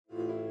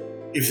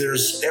if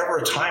there's ever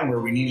a time where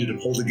we needed to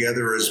pull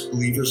together as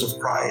believers of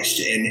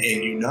Christ and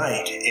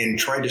unite and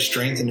try to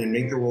strengthen and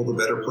make the world a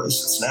better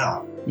place, it's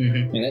now.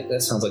 Mm-hmm. And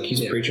that sounds like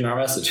he's preaching our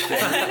message.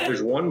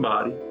 There's one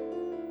body,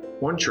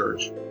 one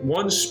church,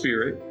 one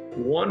spirit,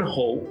 one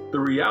hope. The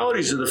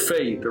realities of the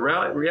faith, the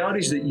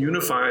realities that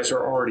unify us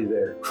are already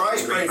there.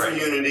 Christ prayed for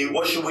unity.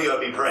 What should we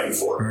be praying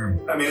for?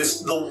 I mean, it's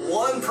the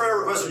one prayer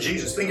request of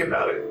Jesus. Think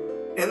about it.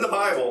 In the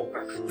Bible,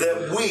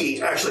 that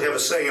we actually have a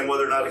say in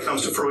whether or not it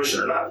comes to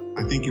fruition or not.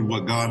 I think in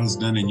what God has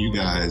done in you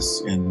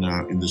guys in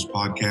this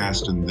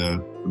podcast and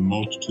the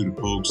multitude of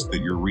folks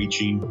that you're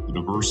reaching, the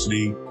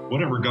diversity,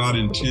 whatever God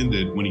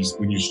intended when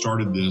you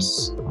started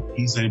this,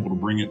 He's able to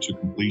bring it to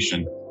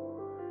completion.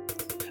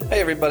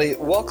 Hey everybody,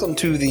 welcome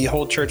to the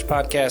Whole Church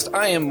Podcast.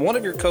 I am one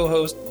of your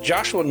co-hosts,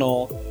 Joshua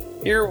Knoll,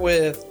 here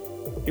with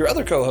your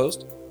other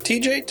co-host,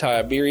 TJ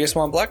Tiberius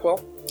Juan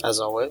Blackwell. As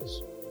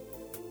always.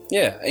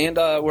 Yeah, and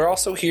we're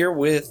also here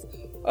with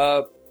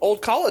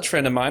old college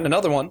friend of mine,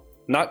 another one,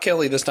 not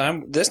Kelly this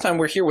time. This time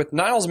we're here with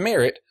Niles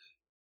Merritt,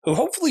 who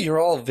hopefully you're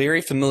all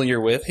very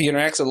familiar with. He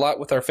interacts a lot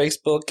with our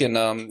Facebook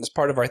and is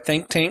part of our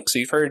think tank, so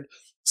you've heard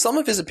some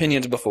of his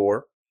opinions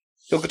before.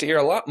 You'll get to hear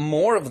a lot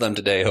more of them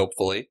today,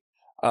 hopefully.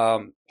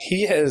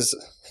 He has,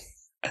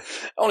 I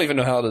don't even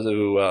know how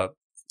to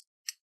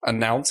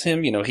announce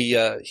him. You know,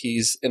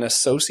 he's an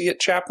associate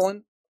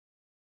chaplain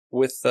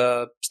with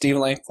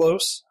Stephen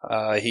Langclose.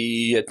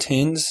 He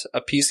attends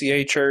a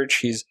PCA church.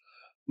 He's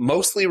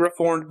mostly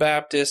Reformed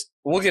Baptist.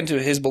 We'll get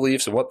into his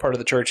beliefs and what part of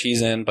the church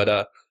he's in,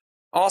 but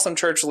awesome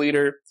church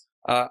leader.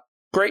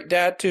 Great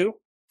dad, too.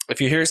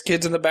 If you hear his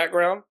kids in the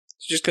background,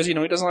 it's just because, he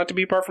doesn't like to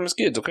be apart from his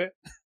kids, okay?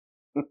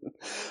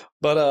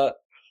 But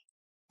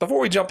before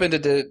we jump into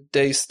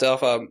today's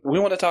stuff, we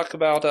want to talk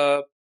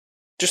about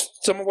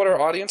just some of what our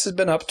audience has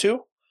been up to.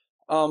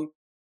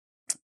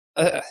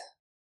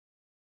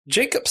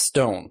 Jacob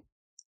Stone,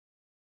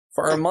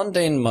 for our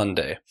Mundane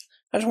Monday,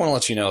 I just want to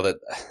let you know that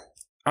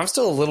I'm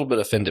still a little bit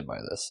offended by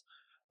this.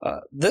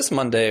 This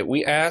Monday,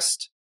 we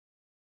asked,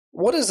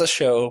 what is a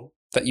show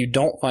that you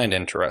don't find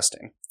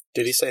interesting?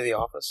 Did he say The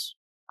Office?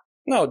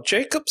 No,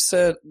 Jacob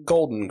said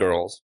Golden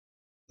Girls.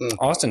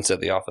 Austin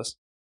said The Office.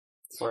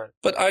 Right.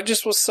 But I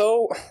just was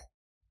so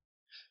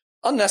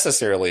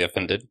unnecessarily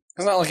offended.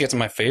 It's not like it's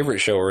my favorite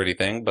show or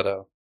anything, but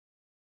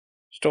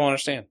just don't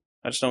understand.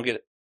 I just don't get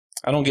it.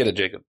 I don't get it,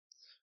 Jacob.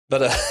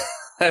 But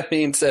that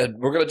being said,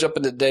 we're going to jump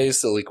into today's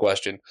silly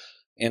question.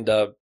 And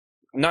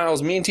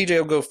Niles, me and TJ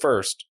will go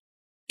first.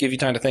 Give you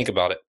time to think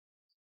about it.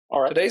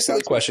 All right. Today's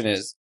silly question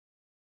is,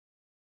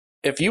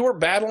 if you were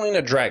battling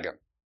a dragon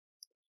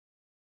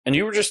and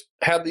you just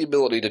had the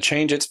ability to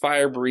change its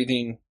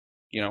fire-breathing,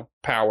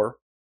 power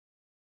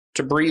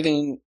to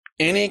breathing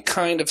any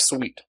kind of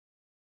sweet,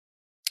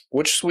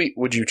 which sweet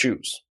would you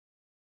choose?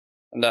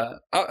 And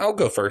I'll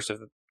go first if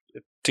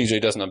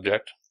TJ doesn't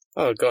object.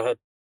 Oh, go ahead.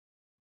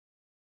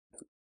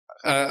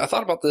 I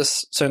thought about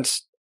this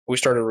since we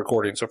started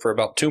recording, so for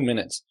about 2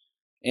 minutes.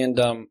 And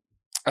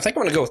I think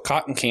I'm going to go with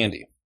cotton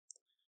candy.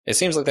 It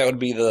seems like that would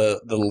be the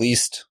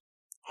least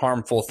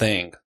harmful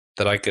thing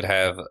that I could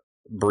have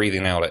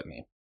breathing out at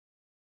me.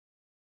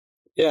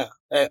 Yeah,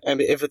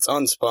 and if it's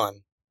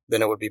unspun,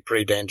 then it would be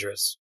pretty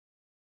dangerous.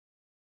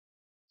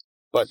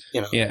 But,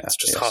 it's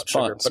just hot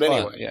sugar. But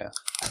anyway. Yeah.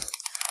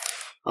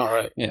 All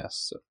right.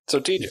 Yes. So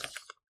TJ.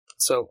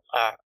 So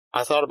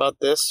I thought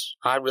about this.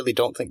 I really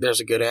don't think there's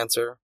a good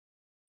answer.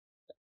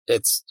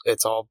 It's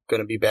all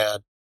going to be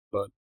bad.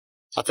 But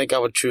I think I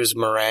would choose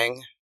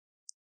meringue.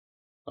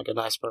 Like a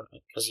nice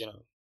meringue. Because, you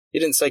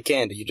didn't say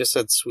candy. You just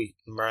said sweet.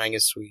 Meringue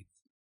is sweet.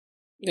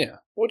 Yeah.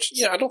 Which,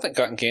 I don't think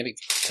cotton candy...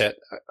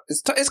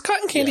 Is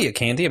cotton candy a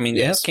candy? I mean,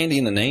 It has candy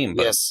in the name.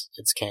 But... Yes,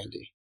 it's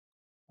candy.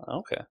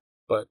 Okay.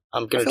 But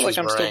I'm going to choose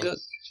I'm meringue. still good.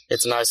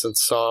 It's nice and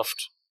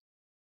soft.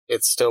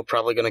 It's still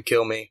probably going to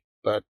kill me,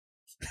 but,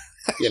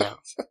 not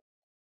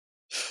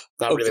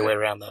really way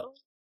around that.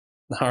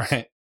 All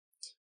right.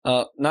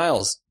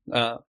 Niles,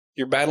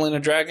 you're battling a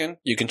dragon.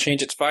 You can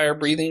change its fire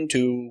breathing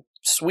to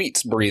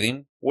sweets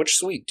breathing. Which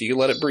sweet do you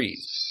let it breathe?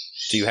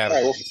 Do you have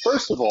it? Well,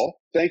 first of all,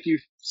 thank you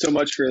so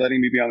much for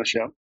letting me be on the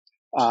show.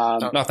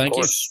 No, thank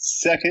you.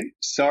 Second,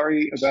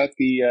 sorry about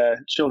the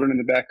children in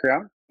the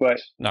background, but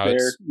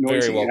they're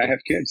noisy and I have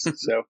kids.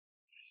 So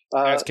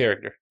that's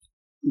character.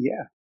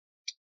 Yeah.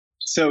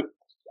 So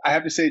I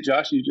have to say,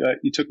 Josh,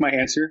 you took my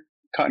answer,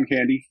 cotton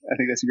candy. I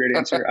think that's a great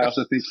answer. I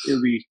also think it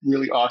would be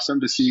really awesome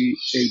to see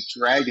a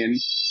dragon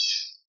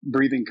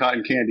breathing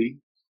cotton candy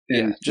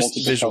in just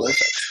visual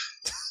effects.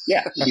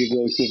 Yeah, it'd be a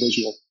really cool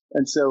visual.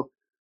 And so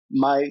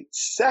my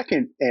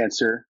second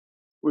answer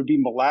would be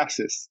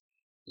molasses.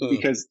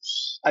 Because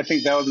I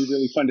think that would be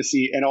really fun to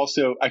see. And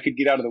also, I could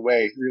get out of the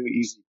way really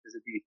easy because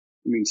it'd be,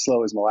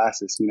 slow as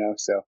molasses,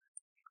 so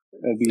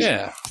that'd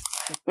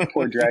be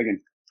poor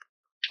dragon.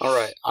 All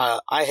right.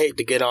 I hate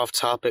to get off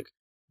topic,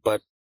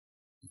 but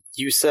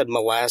you said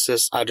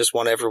molasses. I just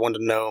want everyone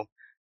to know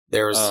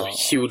there was a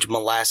huge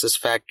molasses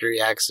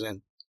factory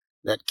accident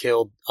that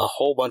killed a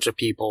whole bunch of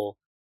people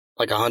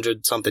like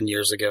 100-something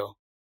years ago.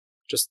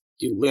 Just,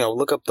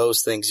 look up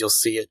those things. You'll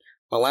see it.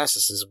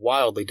 molasses is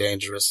wildly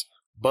dangerous,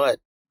 but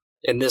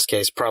in this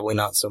case, probably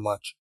not so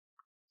much.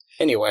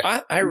 Anyway.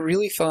 I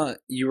really thought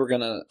you were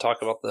going to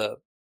talk about the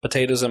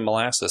potatoes and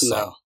molasses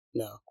song.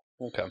 No.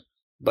 Okay.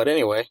 But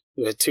anyway,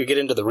 to get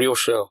into the real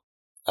show.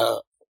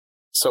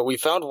 So we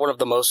found one of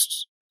the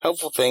most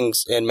helpful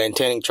things in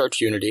maintaining church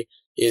unity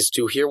is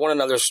to hear one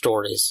another's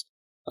stories.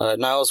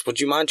 Niles, would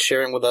you mind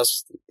sharing with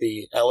us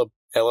the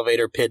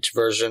elevator pitch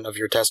version of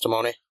your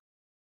testimony?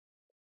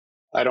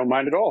 I don't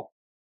mind at all.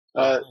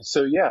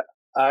 So yeah,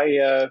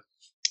 I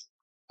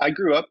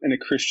grew up in a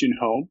Christian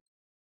home.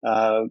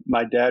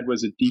 My dad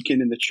was a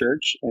deacon in the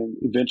church, and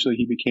eventually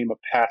he became a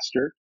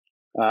pastor.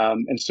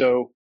 And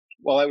so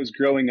while I was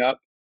growing up,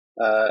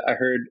 I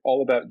heard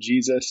all about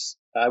Jesus.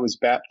 I was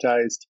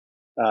baptized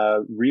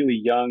really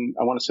young.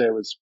 I want to say I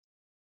was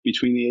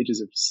between the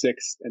ages of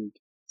 6 and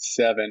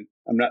 7.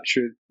 I'm not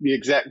sure the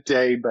exact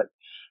day, but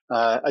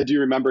I do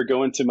remember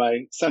going to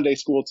my Sunday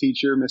school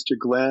teacher, Mr.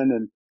 Glenn,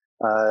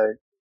 and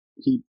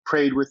he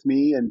prayed with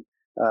me, and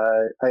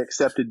I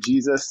accepted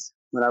Jesus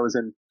when I was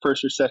in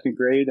 1st or 2nd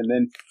grade, and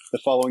then the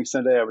following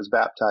Sunday I was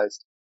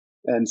baptized.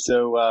 And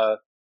so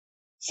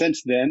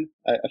since then,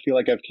 I feel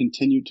like I've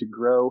continued to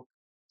grow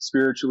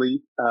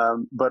spiritually,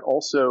 but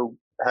also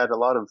had a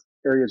lot of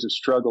areas of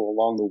struggle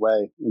along the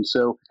way. And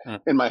so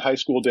in my high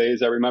school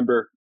days, I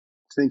remember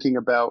thinking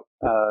about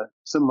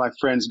some of my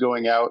friends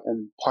going out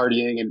and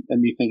partying,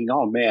 and me thinking,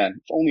 oh man,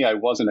 if only I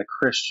wasn't a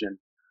Christian,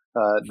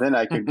 then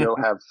I could go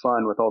have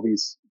fun with all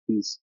these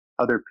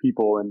other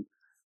people.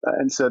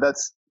 And so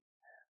that's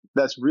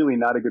really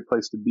not a good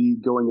place to be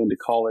going into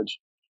college.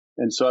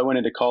 And so I went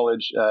into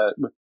college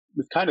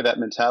with kind of that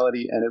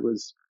mentality, and it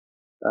was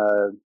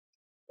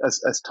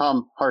as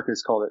Tom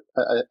Harkis called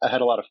it, I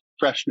had a lot of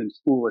freshman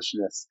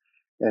foolishness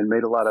and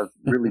made a lot of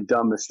really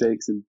dumb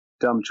mistakes and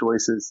dumb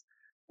choices.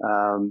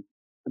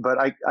 But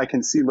I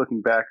can see,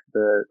 looking back,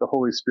 the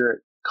Holy Spirit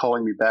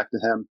calling me back to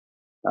Him,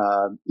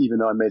 even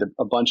though I made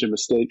a bunch of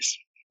mistakes.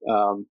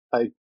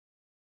 I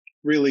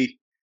really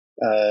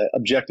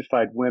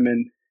objectified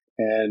women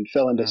and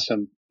fell into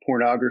some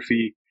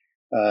pornography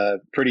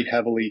pretty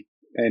heavily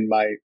in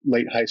my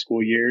late high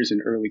school years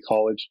and early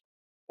college.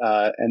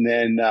 And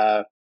then,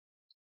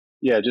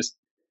 just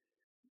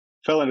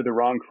fell into the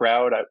wrong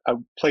crowd. I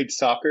played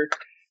soccer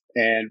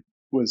and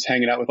was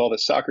hanging out with all the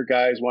soccer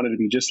guys, wanted to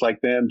be just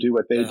like them, do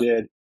what they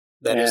did.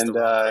 That is the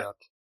wrong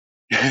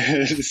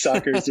crowd.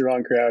 Soccer is the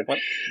wrong crowd.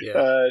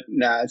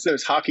 Nah, it's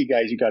those hockey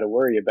guys you got to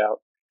worry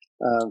about.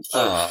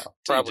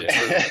 Probably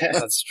true.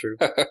 That's true.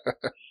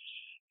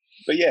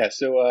 But yeah,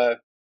 so I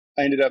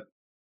ended up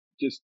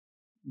just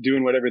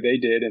doing whatever they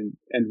did, and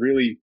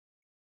really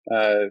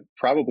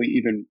probably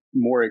even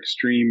more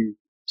extreme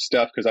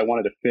stuff because I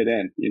wanted to fit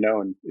in,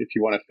 and if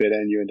you want to fit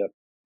in, you end up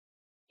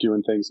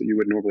doing things that you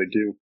would normally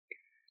do.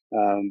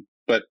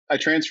 But I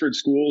transferred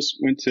schools,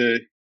 went to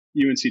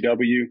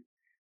UNCW,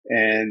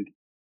 and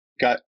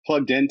got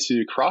plugged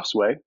into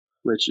Crossway,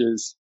 which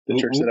is the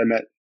church that I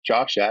met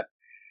Josh at,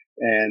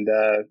 and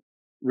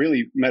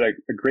really met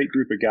a great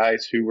group of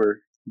guys who were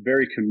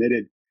very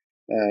committed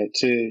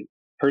to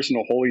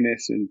personal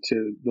holiness and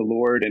to the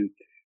Lord, and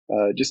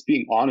just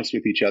being honest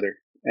with each other.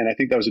 And I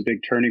think that was a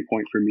big turning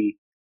point for me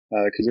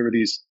because there were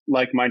these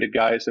like-minded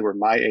guys that were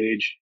my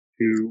age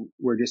who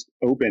were just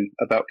open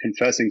about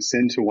confessing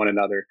sin to one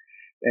another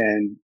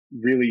and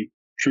really,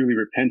 truly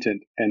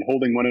repentant and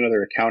holding one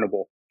another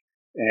accountable.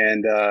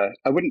 And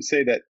I wouldn't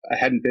say that I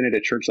hadn't been at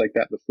a church like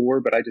that before,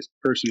 but I just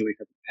personally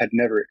had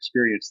never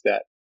experienced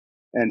that.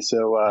 And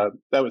so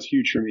that was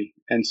huge for me.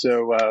 And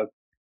so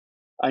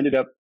I ended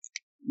up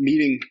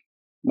meeting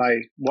my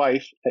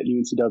wife at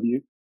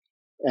UNCW,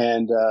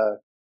 and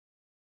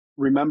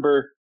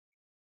remember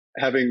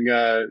having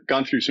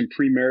gone through some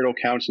premarital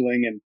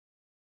counseling, and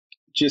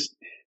just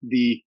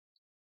the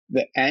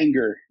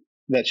anger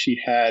that she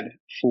had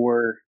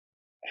for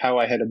how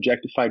I had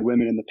objectified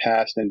women in the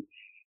past, and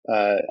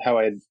how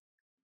I had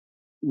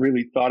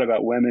really thought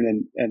about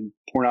women and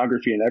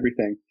pornography and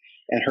everything,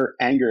 and her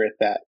anger at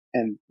that.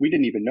 And we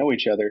didn't even know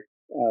each other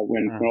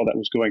when all that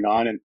was going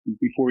on. And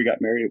before we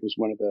got married, it was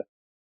one of the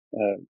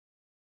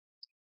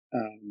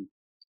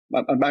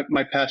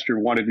my pastor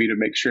wanted me to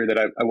make sure that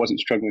I wasn't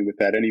struggling with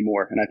that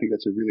anymore. And I think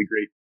that's a really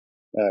great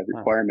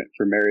requirement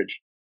for marriage.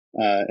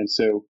 And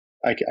so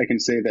I can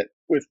say that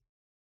with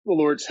the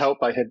Lord's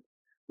help, I had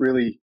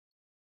really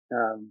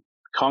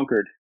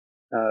conquered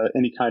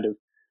any kind of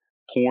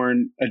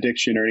porn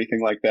addiction or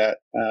anything like that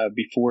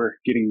before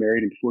getting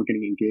married and before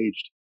getting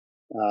engaged.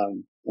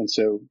 And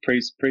so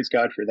praise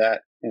God for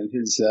that, and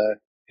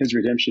his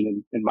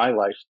redemption in my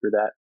life for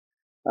that.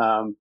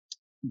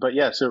 But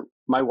yeah, so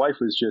my wife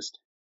was just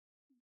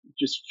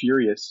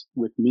furious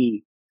with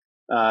me.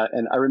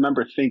 And I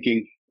remember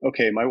thinking,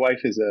 okay, my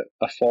wife is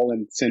a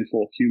fallen,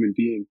 sinful human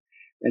being,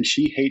 and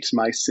she hates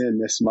my sin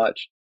this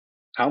much.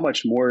 How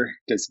much more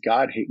does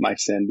God hate my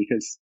sin?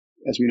 Because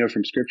as we know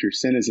from Scripture,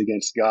 sin is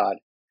against God.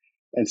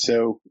 And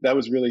so that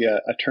was really a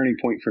turning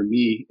point for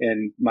me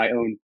in my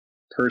own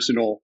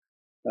personal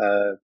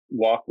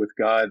walk with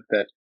God,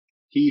 that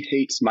He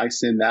hates my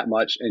sin that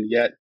much, and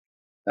yet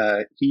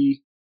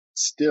He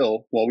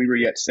still, while we were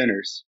yet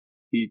sinners,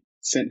 he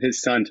sent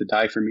his son to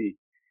die for me.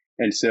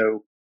 And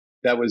so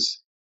that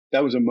was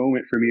a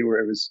moment for me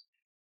where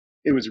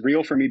it was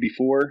real for me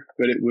before,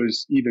 but it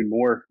was even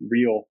more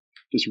real,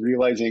 just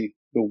realizing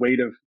the weight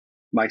of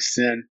my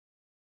sin,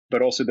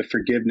 but also the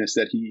forgiveness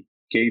that he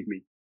gave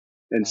me.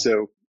 And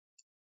so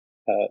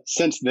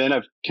since then,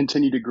 I've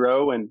continued to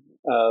grow and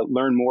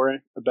learn more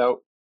about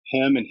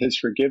him and his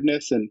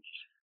forgiveness, and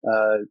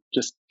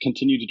just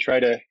continue to try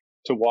to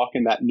walk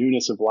in that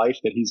newness of life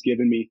that he's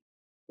given me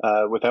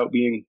without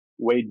being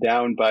weighed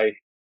down by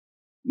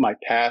my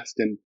past,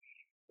 and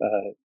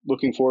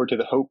looking forward to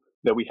the hope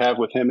that we have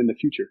with him in the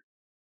future.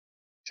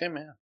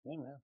 Amen.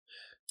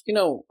 You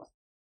know,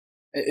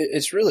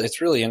 it's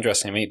really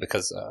interesting to me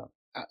because,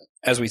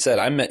 as we said,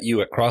 I met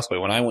you at Crossway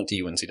when I went to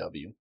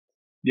UNCW.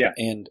 Yeah.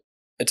 And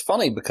it's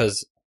funny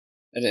because,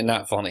 and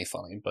not funny,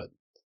 but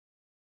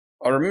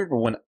I remember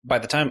when, by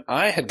the time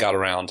I had got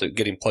around to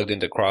getting plugged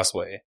into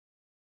Crossway,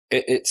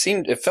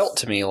 it felt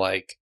to me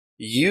like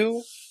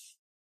you,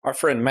 our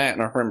friend Matt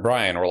and our friend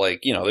Brian were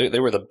like, they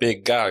were the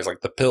big guys,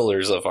 like the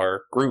pillars of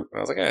our group. And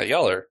I was like, yeah,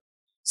 y'all are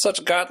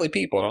such godly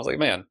people. And I was like,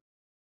 man,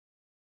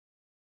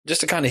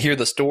 just to kind of hear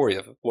the story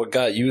of what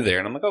got you there.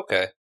 And I'm like,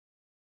 okay,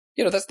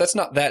 that's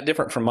not that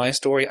different from my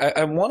story.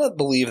 I want to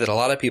believe that a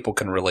lot of people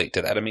can relate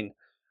to that. I mean,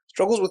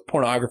 struggles with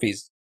pornography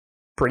is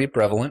pretty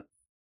prevalent.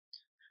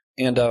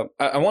 And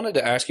I wanted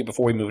to ask you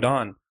before we moved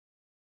on,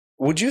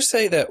 would you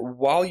say that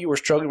while you were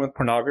struggling with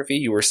pornography,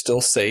 you were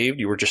still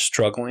saved, you were just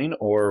struggling,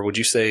 or would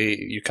you say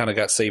you kind of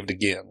got saved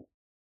again?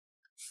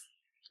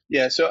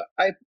 Yeah, so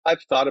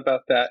I've thought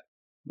about that,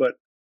 but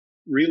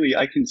really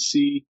I can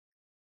see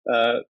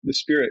the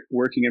Spirit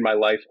working in my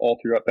life all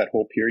throughout that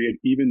whole period.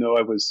 Even though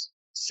I was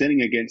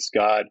sinning against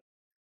God,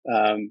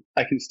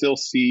 I can still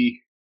see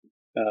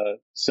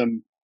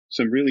some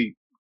really,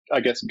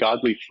 I guess,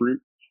 godly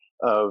fruit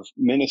of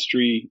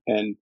ministry,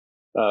 and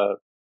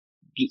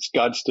just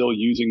God still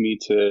using me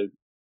to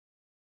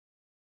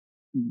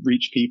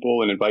reach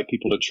people and invite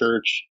people to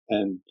church,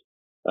 and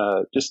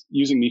just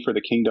using me for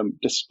the kingdom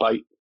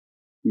despite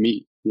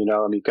me.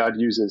 God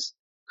uses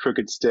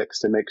crooked sticks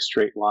to make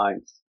straight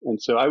lines. And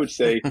so I would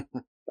say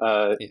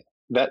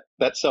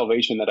that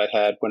salvation that I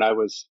had when I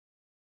was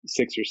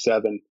 6 or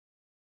 7,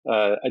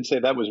 I'd say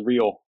that was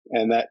real,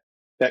 and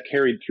that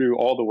carried through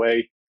all the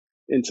way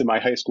into my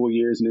high school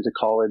years and into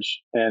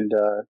college. And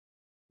the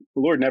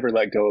Lord never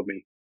let go of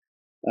me.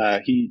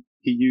 He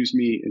used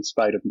me in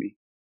spite of me.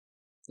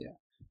 Yeah.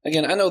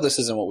 Again, I know this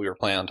isn't what we were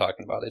planning on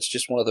talking about. It's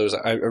just one of those,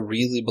 I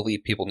really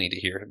believe people need to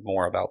hear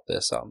more about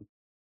this.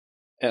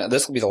 And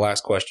this will be the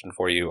last question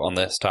for you on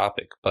this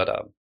topic. But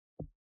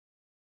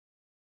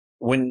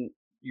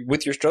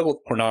with your struggle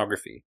with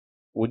pornography,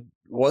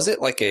 was it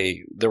like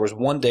there was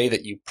one day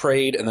that you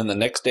prayed and then the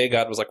next day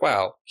God was like,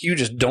 wow, you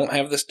just don't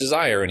have this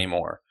desire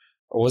anymore?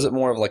 Or was it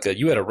more of like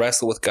you had to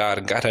wrestle with God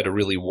and God had to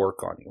really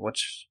work on you?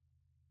 Which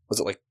was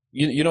it like?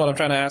 You know what I'm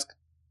trying to ask?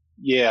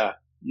 Yeah.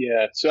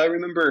 So I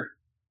remember,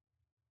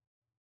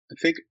 I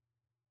think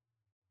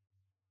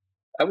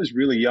I was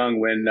really young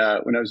when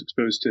I was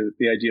exposed to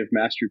the idea of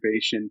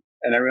masturbation,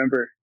 and I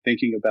remember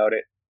thinking about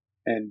it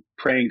and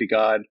praying to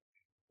God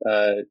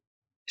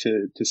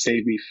to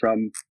save me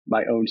from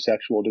my own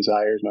sexual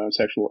desires, my own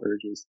sexual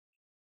urges,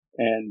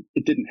 and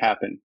it didn't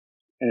happen.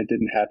 And it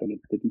didn't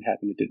happen.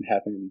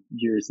 And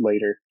years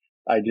later,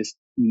 I just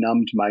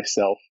numbed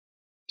myself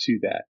to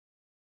that.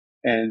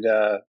 And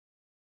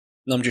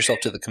numbed yourself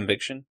to the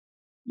conviction?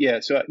 Yeah,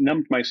 so I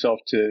numbed myself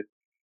to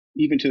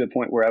even to the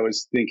point where I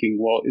was thinking,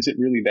 well, is it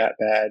really that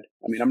bad?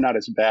 I mean, I'm not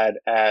as bad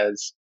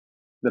as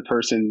the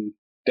person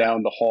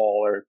down the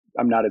hall, or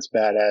I'm not as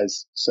bad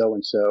as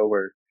so-and-so,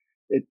 or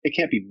it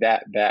can't be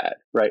that bad,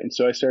 right? And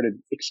so I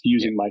started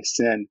excusing my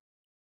sin.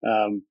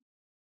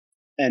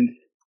 And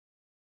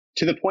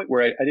to the point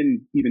where I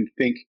didn't even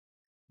think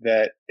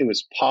that it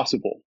was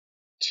possible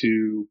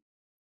to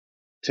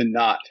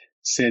not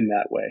sin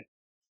that way.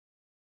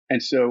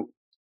 And so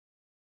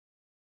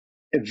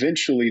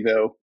eventually,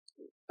 though,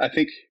 I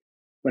think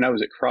when I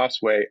was at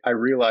Crossway, I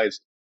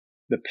realized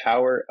the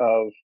power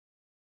of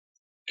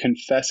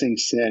confessing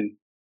sin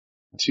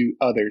to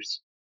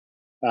others.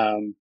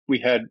 We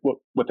had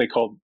what they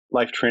called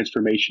life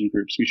transformation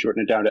groups. We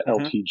shortened it down to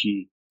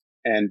LTG.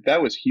 And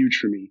that was huge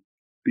for me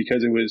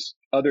because it was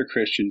other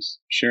Christians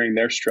sharing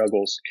their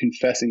struggles,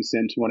 confessing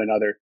sin to one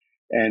another,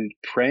 and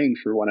praying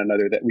for one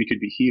another that we could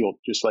be healed,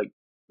 just like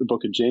the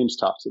book of James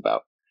talks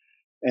about.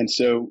 And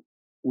so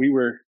we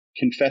were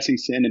confessing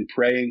sin and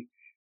praying,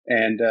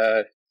 and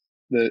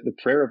the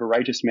prayer of a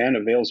righteous man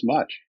avails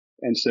much.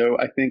 And so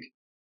I think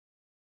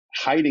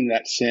hiding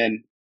that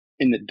sin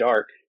in the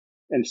dark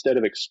instead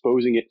of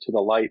exposing it to the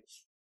light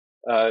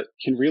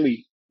can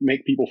really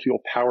make people feel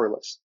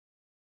powerless.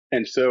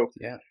 And so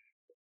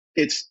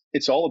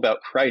it's all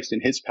about Christ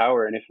and his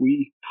power. And if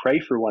we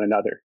pray for one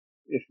another,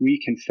 if we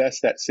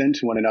confess that sin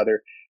to one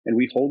another, and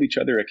we hold each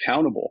other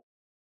accountable,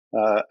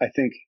 I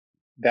think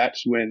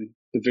that's when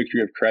the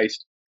victory of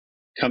Christ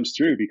comes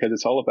through, because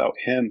it's all about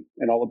him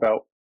and all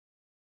about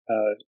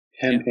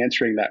him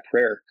answering that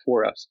prayer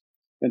for us.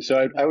 And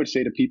so I would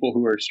say to people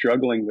who are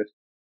struggling with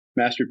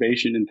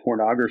masturbation and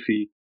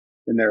pornography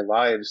in their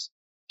lives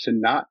to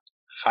not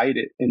hide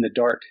it in the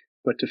dark,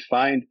 but to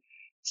find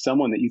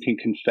someone that you can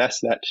confess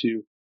that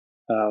to,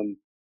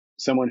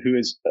 someone who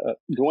is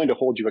going to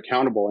hold you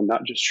accountable and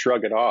not just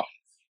shrug it off,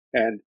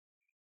 and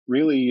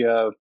really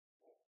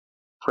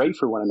pray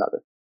for one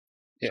another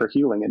for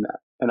healing in that.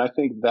 And I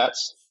think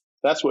that's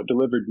what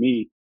delivered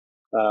me,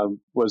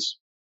 was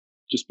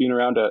just being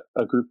around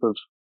a group of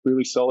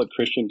really solid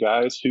Christian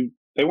guys who,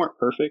 they weren't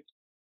perfect,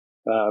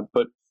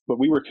 but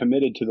we were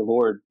committed to the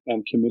Lord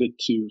and committed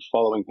to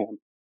following Him.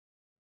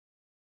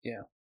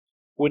 Yeah.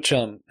 Which,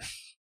 man,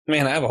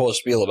 I have a whole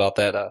spiel about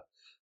that.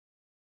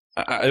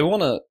 I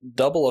want to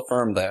double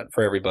affirm that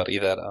for everybody,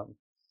 that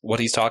what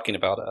he's talking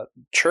about.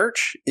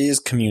 Church is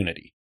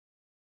community.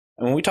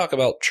 And when we talk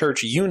about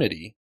church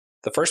unity,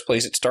 the first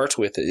place it starts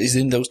with is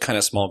in those kind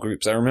of small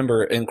groups. I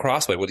remember in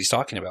Crossway what he's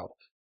talking about.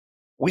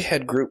 We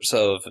had groups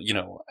of,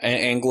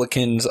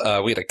 Anglicans.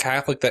 We had a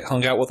Catholic that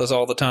hung out with us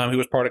all the time who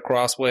was part of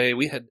Crossway.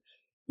 We had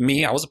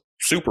me. I was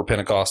super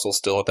Pentecostal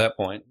still at that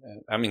point.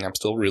 I mean, I'm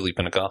still really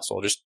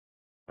Pentecostal, just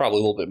probably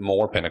a little bit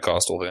more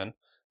Pentecostal then.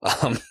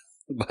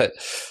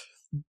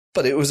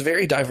 But it was a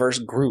very diverse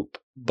group.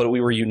 But we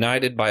were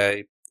united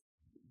by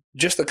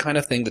just the kind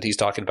of thing that he's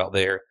talking about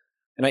there.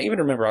 And I even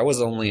remember I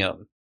was only,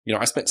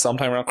 I spent some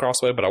time around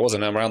Crossway, but I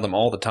wasn't around them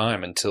all the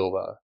time until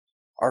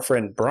our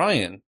friend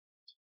Brian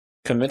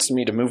convinced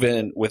me to move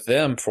in with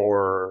them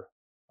for,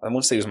 I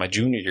want to say it was my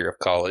junior year of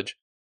college,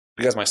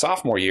 because my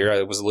sophomore year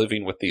I was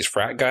living with these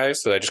frat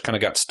guys that I just kind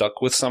of got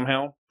stuck with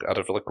somehow out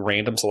of like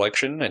random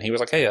selection. And he was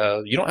like, hey,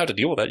 you don't have to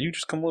deal with that. You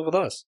just come live with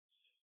us.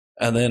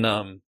 And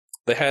then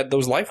they had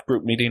those life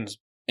group meetings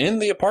in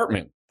the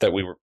apartment that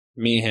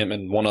me, him,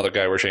 and one other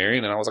guy were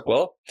sharing. And I was like,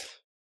 well,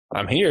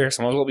 I'm here,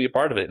 so I might as well be a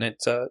part of it. And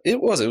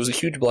it was a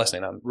huge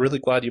blessing. I'm really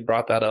glad you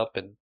brought that up.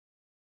 And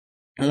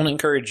I want to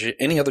encourage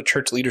any other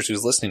church leaders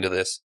who's listening to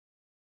this,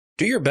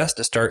 do your best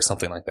to start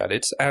something like that.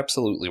 It's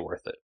absolutely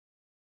worth it.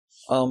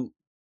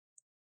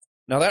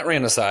 Now that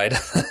ran aside.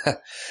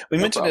 We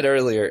mentioned it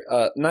earlier.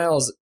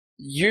 Niles,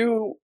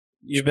 you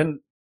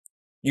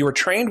were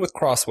trained with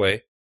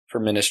Crossway for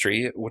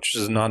ministry, which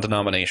is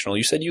non-denominational.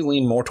 You said you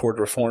lean more toward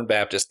Reformed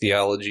Baptist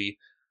theology.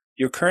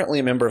 You're currently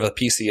a member of a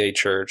PCA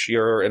church.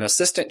 You're an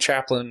assistant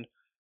chaplain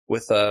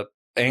with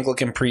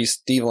Anglican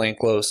priest Steve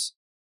Lanclose.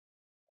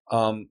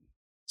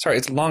 Sorry,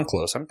 it's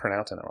Longclose. I'm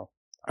pronouncing it wrong.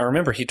 I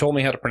remember he told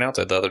me how to pronounce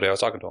it the other day. I was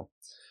talking to him.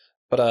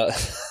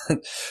 But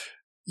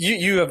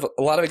you have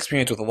a lot of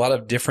experience with a lot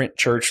of different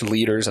church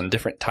leaders and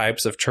different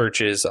types of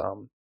churches.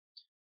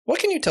 What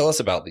can you tell us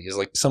about these?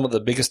 Like some of the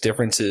biggest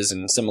differences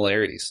and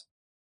similarities?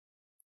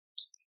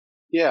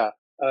 Yeah,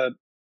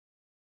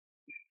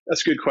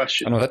 that's a good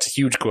question. I know that's a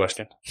huge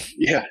question.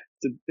 Yeah,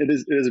 it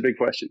is a big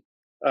question.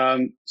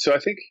 So I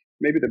think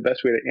maybe the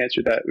best way to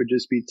answer that would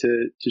just be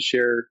to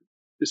share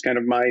just kind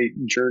of my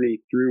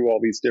journey through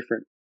all these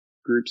different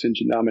groups and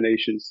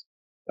denominations.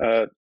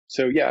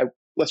 So yeah,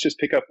 let's just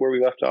pick up where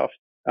we left off.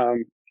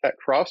 At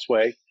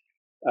Crossway,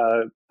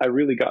 I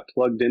really got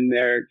plugged in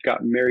there, got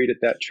married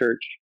at that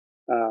church,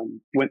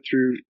 went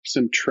through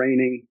some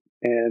training,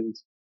 and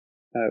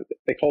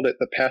they called it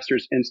the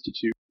Pastor's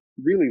Institute.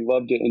 Really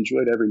loved it,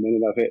 enjoyed every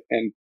minute of it,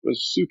 and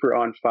was super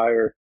on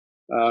fire.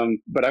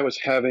 But I was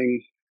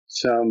having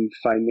some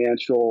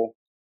financial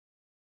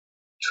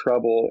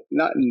trouble,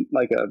 not in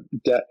like a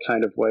debt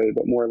kind of way,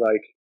 but more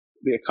like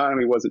the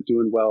economy wasn't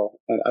doing well,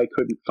 and I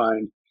couldn't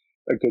find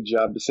a good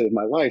job to save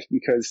my life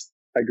because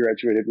I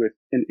graduated with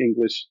an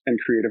English and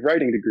creative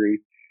writing degree,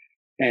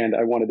 and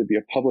I wanted to be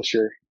a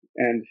publisher.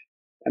 And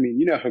I mean,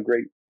 you know how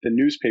great the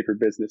newspaper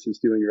business is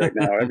doing right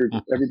now.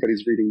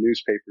 Everybody's reading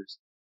newspapers.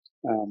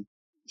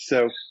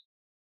 So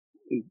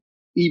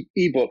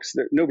ebooks,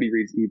 nobody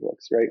reads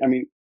ebooks, right? I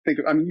mean,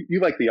 you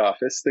like The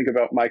Office. Think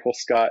about Michael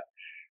Scott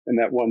and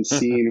that one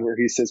scene where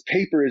he says,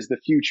 paper is the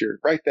future,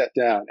 write that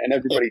down. And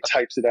everybody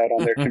types it out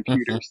on their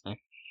computers.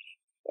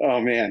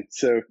 Oh man.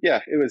 So yeah,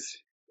 it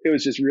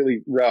was just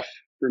really rough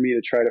for me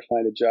to try to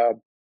find a job,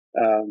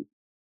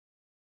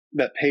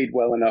 that paid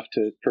well enough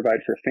to provide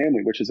for a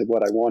family, which is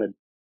what I wanted.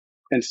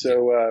 And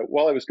so,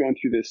 while I was going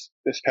through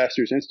this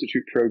Pastor's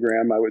Institute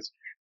program, I was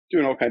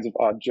doing all kinds of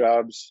odd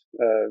jobs,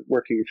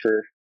 working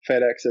for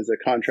FedEx as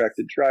a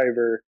contracted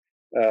driver,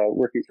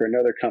 working for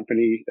another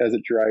company as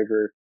a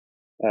driver,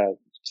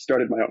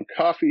 started my own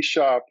coffee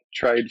shop,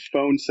 tried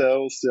phone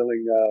sales,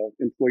 selling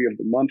Employee of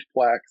the Month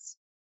plaques.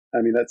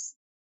 I mean,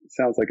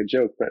 sounds like a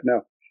joke, but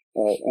no.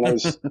 And I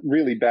was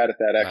really bad at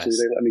that, actually. Nice.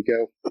 They let me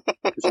go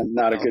because I'm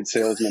not a good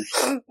salesman.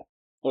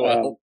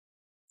 Well,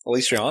 at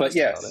least you're honest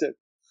about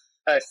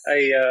it.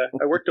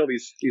 I worked all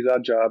these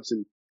odd jobs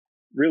and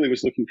really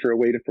was looking for a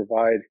way to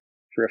provide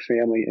for a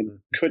family and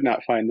could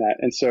not find that.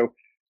 And so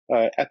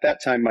at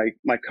that time,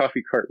 my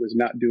coffee cart was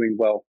not doing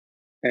well.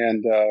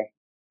 And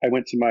I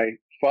went to my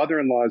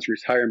father-in-law's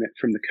retirement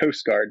from the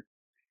Coast Guard.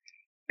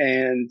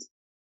 And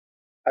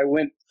I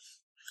went,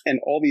 and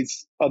all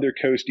these other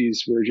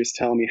Coasties were just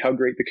telling me how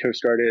great the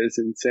Coast Guard is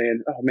and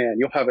saying, oh man,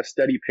 you'll have a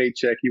steady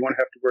paycheck. You won't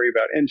have to worry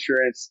about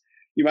insurance.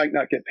 you might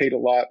not get paid a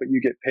lot, but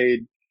you get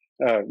paid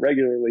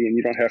regularly, and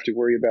you don't have to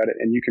worry about it,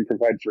 and you can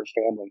provide for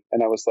a family.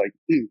 And I was like,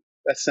 dude,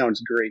 that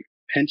sounds great.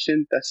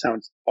 Pension, that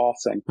sounds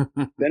awesome.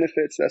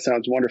 Benefits, that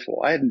sounds wonderful.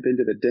 I hadn't been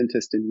to the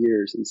dentist in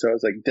years, and so I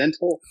was like,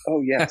 dental?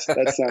 Oh yes,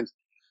 that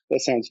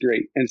sounds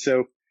great. And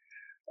so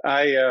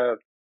I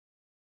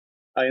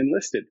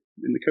enlisted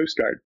in the Coast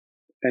Guard.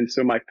 And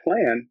so my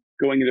plan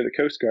going into the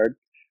Coast Guard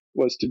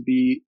was to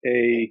be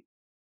a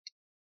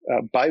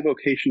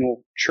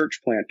bivocational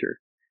church planter.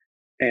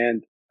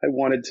 And I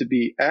wanted to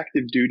be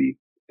active duty,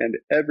 and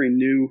every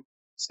new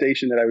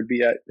station that I would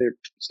be at, their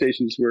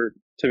stations were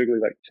typically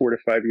like 4 to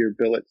 5 year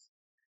billets.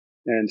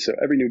 And so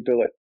every new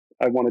billet,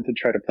 I wanted to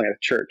try to plant a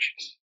church.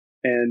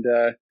 And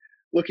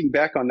looking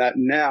back on that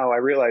now, I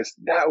realized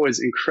that was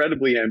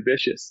incredibly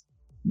ambitious.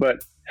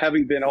 But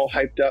having been all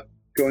hyped up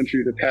going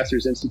through the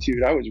Pastors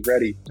Institute, I was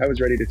ready. I was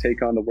ready to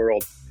take on the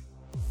world.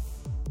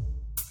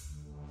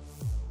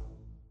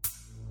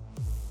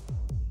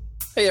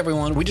 Hey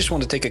everyone, we just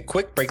want to take a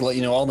quick break to let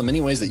you know all the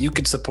many ways that you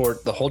could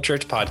support the Whole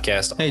Church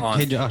podcast.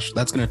 Hey Josh,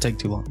 that's going to take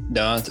too long.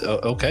 No,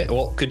 okay.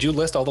 Well, could you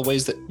list all the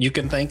ways that you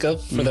can think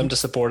of for them to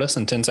support us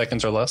in 10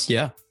 seconds or less?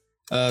 Yeah.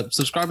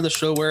 Subscribe to the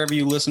show wherever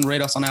you listen.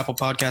 Rate us on Apple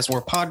Podcasts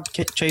or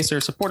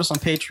Podchaser. Support us on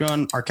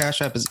Patreon. Our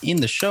Cash App is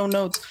in the show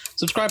notes.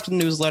 Subscribe to the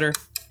newsletter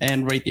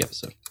and rate the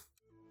episode.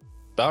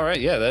 All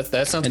right. Yeah,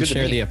 that sounds and good to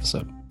me. share the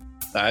episode.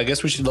 I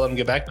guess we should let them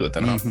get back to it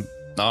then.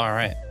 All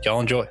right. Y'all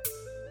enjoy.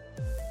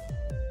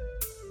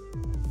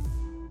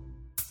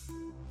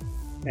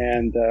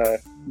 And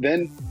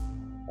then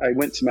I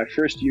went to my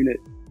first unit,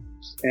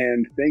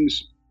 and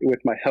things with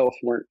my health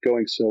weren't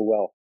going so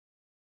well.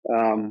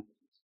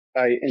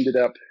 I ended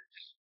up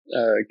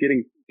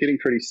getting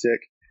pretty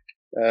sick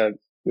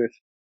with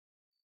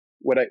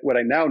what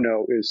I now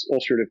know is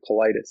ulcerative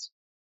colitis.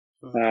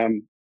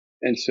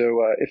 And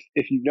so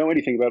if you know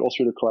anything about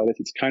ulcerative colitis,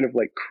 it's kind of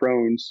like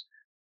Crohn's,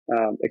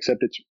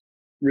 except it's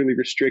really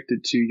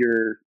restricted to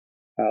your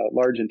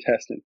large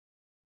intestine.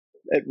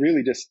 It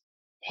really just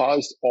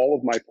paused all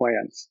of my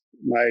plans.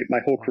 My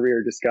whole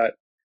career just got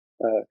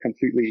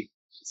completely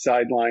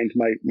sidelined.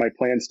 My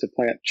plans to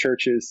plant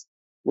churches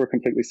were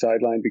completely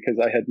sidelined because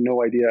I had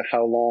no idea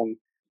how long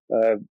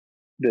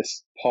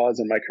this pause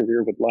in my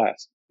career would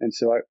last. And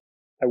so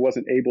I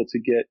wasn't able to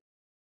get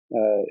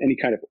any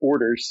kind of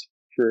orders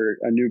for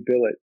a new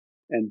billet,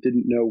 and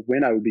didn't know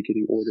when I would be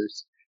getting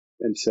orders.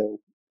 And so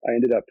I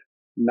ended up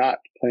not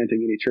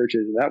planting any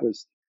churches. And that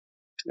was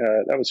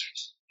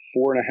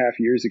 4.5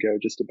 years ago,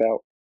 just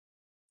about.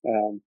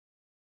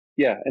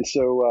 And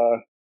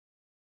so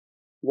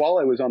while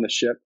I was on the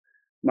ship,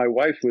 my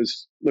wife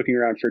was looking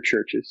around for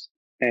churches,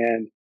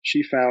 and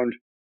she found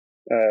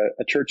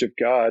a Church of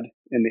God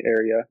in the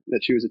area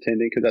that she was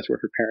attending, because that's where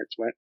her parents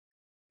went.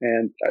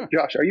 And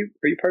Josh, are you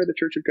part of the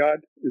Church of God?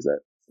 Is that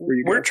where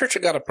you? We're Church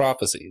of God of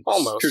Prophecy.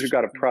 Almost. Church of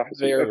God of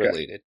Prophecy. Very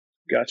related.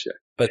 Gotcha.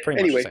 But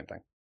pretty much the same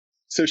thing.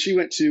 So she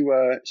went to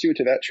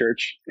that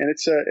church, and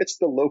it's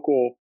the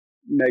local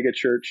mega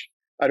church.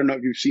 I don't know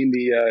if you've seen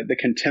the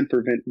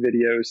Contemporvent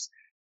videos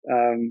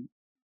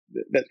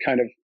that kind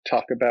of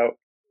talk about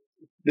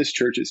this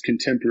church is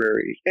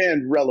contemporary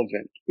and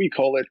relevant. We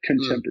call it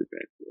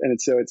Contemporvent. And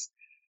so it's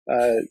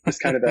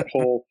just kind of that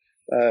whole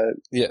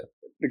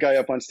the guy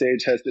up on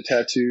stage has the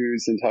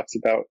tattoos and talks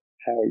about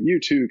how you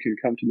too can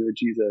come to know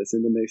Jesus,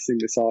 and then they sing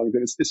the songs,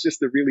 and it's just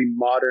the really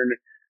modern,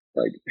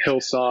 like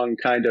Hillsong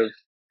kind of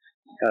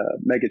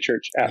mega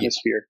church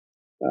atmosphere.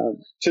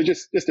 So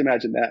just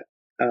imagine that.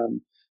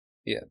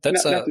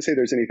 That's not to say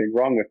there's anything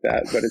wrong with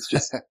that, but it's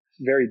just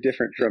very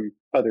different from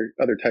other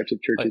types of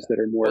churches that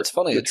are more. Well, it's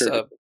funny. It's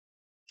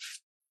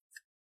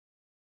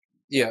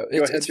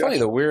it's funny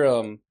though.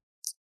 We're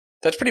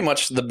that's pretty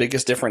much the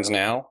biggest difference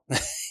now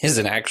is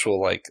in actual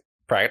like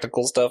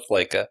practical stuff.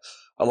 Like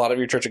a lot of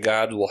your Church of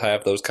God will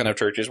have those kind of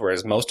churches,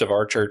 whereas most of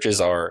our churches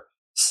are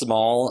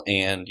small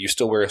and you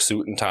still wear a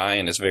suit and tie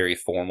and it's very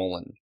formal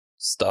and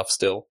stuff.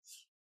 Still,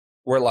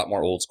 we're a lot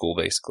more old school,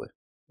 basically.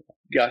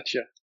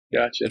 Gotcha.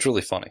 It's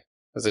really funny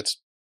because it's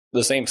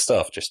the same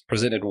stuff, just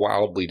presented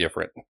wildly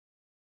different.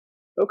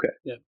 Okay.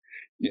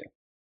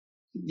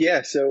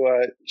 Yeah.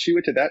 So she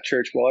went to that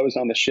church while I was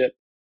on the ship,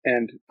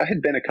 and I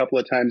had been a couple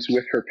of times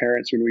with her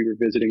parents when we were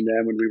visiting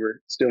them when we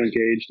were still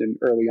engaged and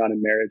early on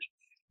in marriage.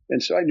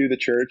 And so I knew the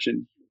church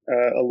and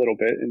a little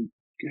bit, and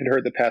had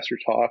heard the pastor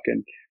talk,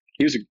 and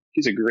he's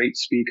a great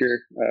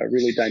speaker,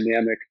 really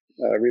dynamic,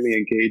 really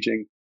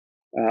engaging.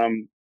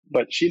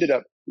 But she ended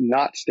up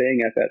not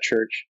staying at that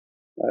church.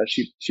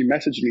 She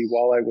messaged me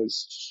while I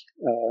was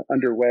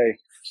underway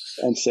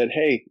and said,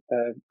 "Hey,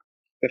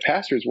 the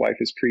pastor's wife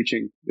is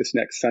preaching this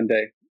next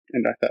Sunday."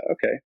 And I thought,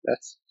 okay,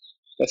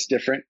 that's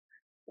different.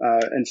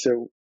 And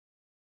so,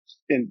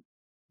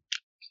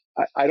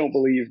 I don't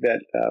believe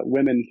that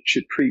women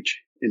should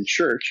preach in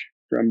church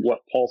from what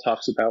Paul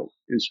talks about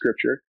in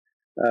Scripture.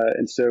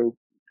 And so,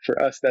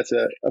 for us, that's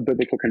a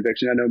biblical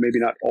conviction. I know maybe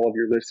not all of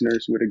your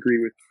listeners would agree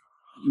with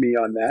me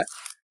on that.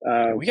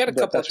 We had a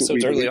couple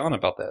episodes early on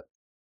about that.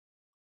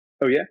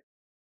 Oh yeah?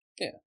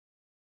 Yeah.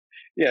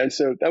 Yeah, and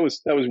so that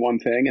was one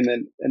thing, and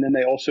then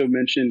they also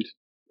mentioned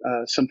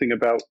something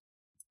about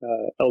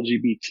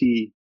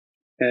LGBT,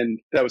 and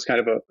that was kind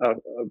of a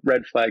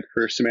red flag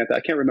for Samantha.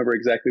 I can't remember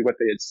exactly what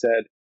they had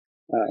said,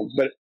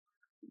 but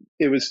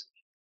it was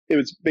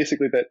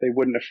basically that they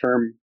wouldn't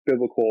affirm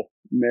biblical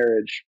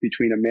marriage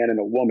between a man and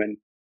a woman.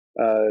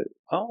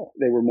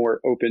 They were more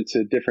open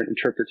to different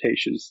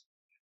interpretations,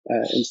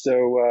 and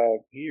so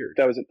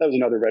that was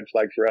another red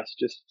flag for us,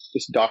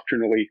 just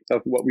doctrinally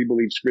of what we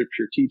believe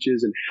Scripture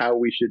teaches and how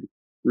we should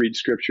read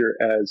Scripture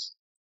as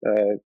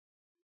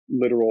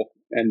literal,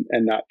 and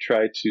not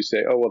try to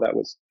say, oh well, that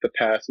was the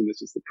past and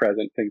this is the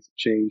present. Things have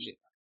changed,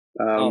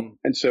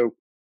 and so.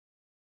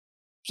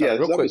 Yeah,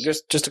 real quick,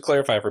 just to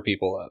clarify for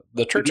people,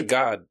 the Church of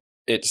God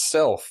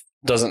itself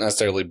doesn't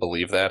necessarily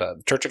believe that.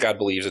 The Church of God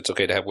believes it's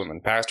okay to have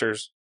women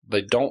pastors.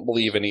 They don't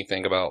believe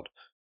anything about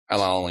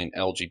allowing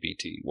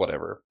LGBT,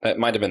 whatever. That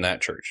might have been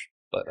that church,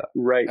 but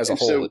right. As a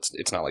whole, so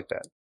it's not like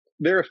that.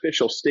 Their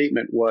official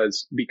statement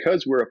was,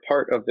 because we're a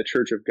part of the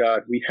Church of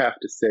God, we have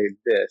to say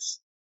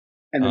this.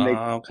 And then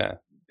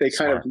they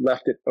kind of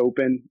left it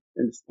open,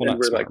 and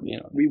we're smart, like,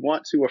 we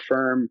want to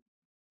affirm,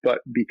 but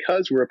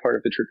because we're a part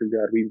of the Church of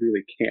God, we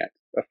really can't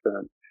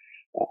affirm.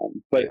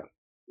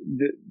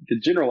 The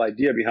general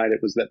idea behind it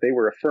was that they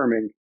were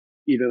affirming,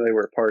 even though they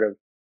were a part of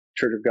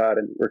Church of God,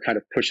 and were kind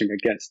of pushing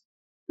against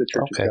the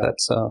Church of God.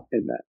 That's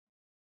in that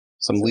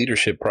some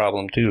leadership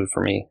problem too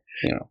for me.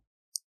 You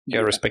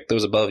gotta respect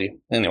those above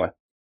you. Anyway.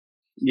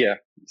 Yeah.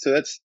 So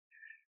that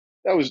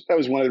was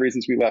one of the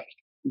reasons we left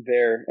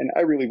there, and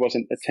I really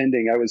wasn't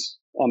attending. I was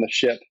on the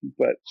ship,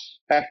 but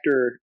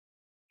after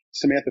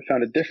Samantha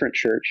found a different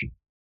church,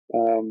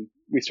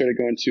 we started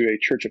going to a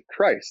Church of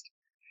Christ.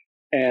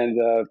 And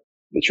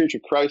the Church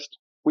of Christ,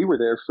 we were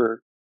there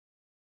for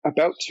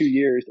about 2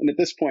 years. And at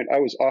this point, I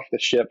was off the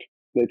ship.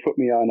 They put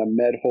me on a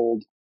med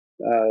hold,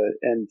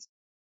 and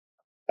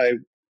I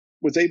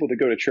was able to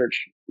go to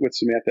church with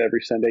Samantha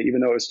every Sunday,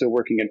 even though I was still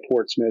working in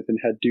Portsmouth and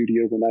had duty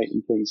overnight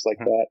and things like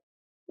that.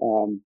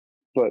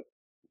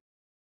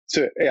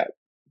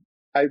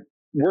 I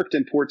worked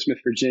in Portsmouth,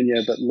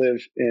 Virginia, but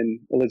live in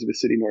Elizabeth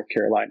City, North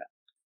Carolina.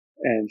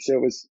 And so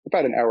it was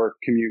about an hour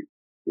commute,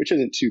 which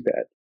isn't too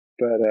bad.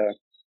 But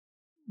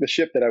the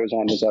ship that I was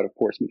on was out of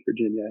Portsmouth,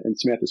 Virginia, and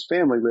Samantha's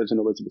family lives in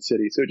Elizabeth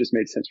City, so it just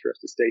made sense for us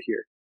to stay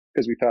here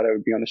because we thought I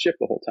would be on the ship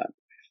the whole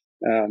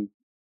time.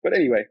 But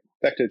anyway,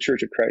 back to the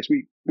Church of Christ.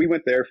 We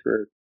went there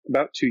for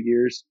about 2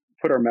 years,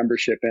 put our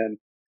membership in,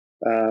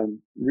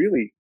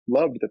 really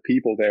loved the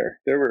people there.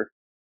 There were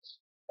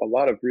a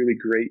lot of really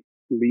great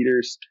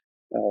leaders.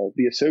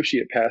 The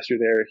associate pastor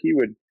there, he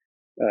would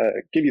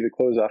give you the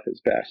clothes off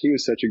his back. He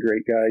was such a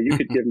great guy. You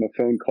could give him a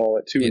phone call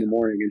at 2 in the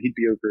morning and he'd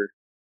be over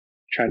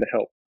trying to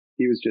help.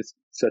 He was just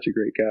such a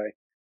great guy.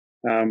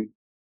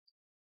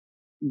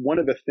 One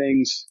of the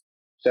things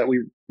that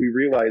we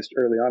realized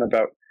early on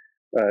about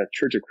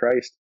Church of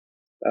Christ,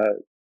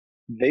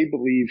 they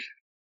believe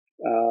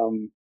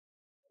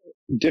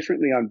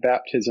differently on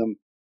baptism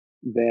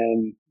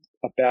than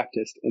a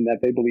Baptist, in that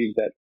they believe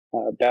that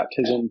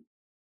baptism,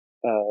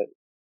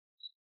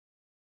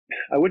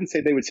 I wouldn't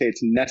say they would say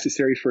it's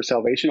necessary for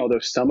salvation, although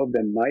some of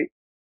them might,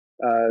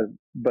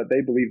 but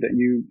they believe that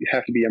you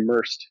have to be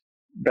immersed,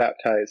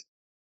 baptized,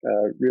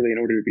 really in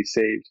order to be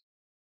saved.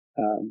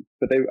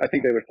 But I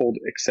think they would hold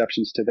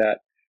exceptions to that.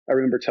 I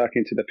remember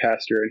talking to the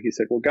pastor, and he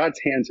said, well, God's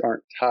hands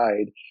aren't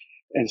tied.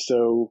 And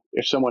so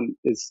if someone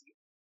is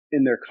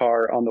in their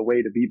car on the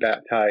way to be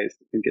baptized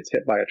and gets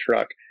hit by a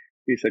truck,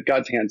 he said,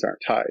 God's hands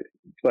aren't tied,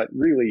 but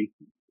really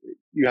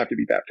you have to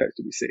be baptized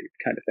to be saved,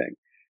 kind of thing.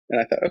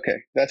 And I thought, okay,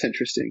 that's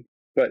interesting.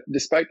 But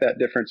despite that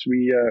difference,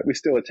 we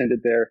still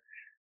attended there.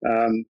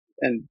 And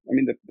I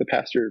mean, the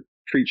pastor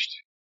preached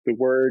the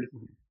word,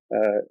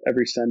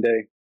 every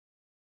Sunday.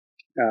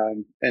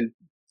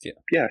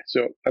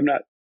 So I'm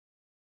not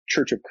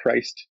Church of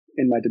Christ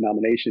in my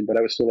denomination, but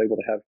I was still able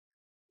to have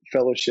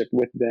fellowship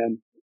with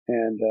them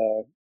and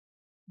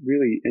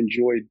really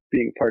enjoyed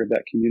being a part of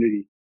that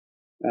community.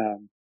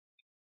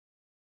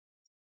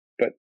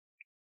 But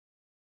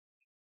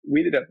we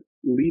ended up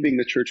leaving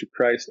the Church of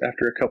Christ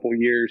after a couple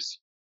years,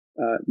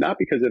 not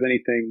because of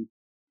anything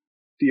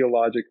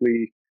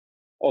theologically,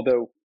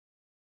 although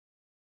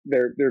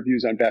their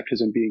views on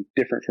baptism being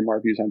different from our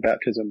views on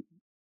baptism,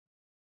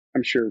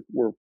 I'm sure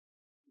were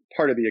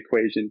part of the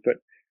equation, but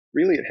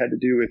really it had to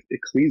do with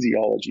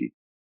ecclesiology,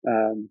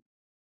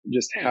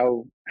 just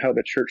how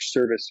the church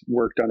service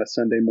worked on a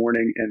Sunday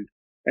morning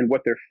and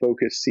what their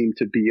focus seemed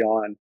to be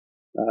on.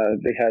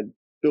 They had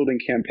building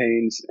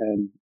campaigns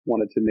and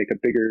wanted to make a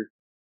bigger,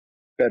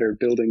 better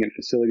building and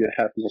facility to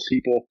have more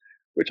people,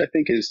 which I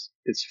think is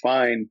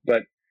fine.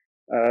 But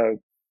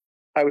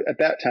at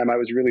that time, I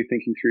was really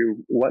thinking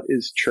through, what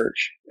is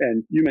church?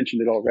 And you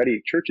mentioned it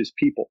already. Church is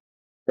people,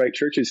 right?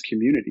 Church is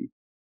community.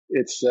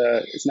 It's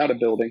not a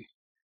building.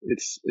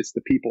 It's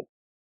the people.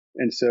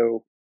 And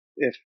so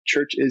if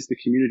church is the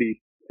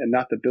community and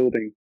not the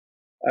building,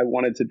 I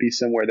wanted to be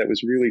somewhere that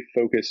was really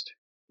focused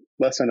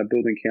less on a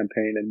building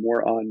campaign and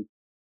more on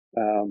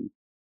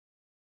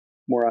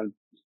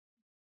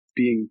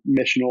being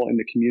missional in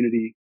the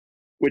community,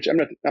 which I'm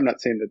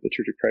not saying that the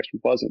Church of Christ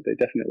wasn't. They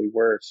definitely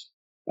were.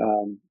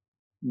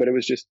 But it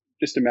was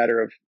just a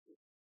matter of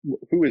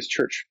who is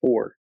church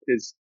for?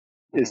 Is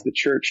the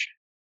church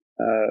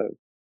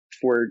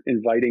for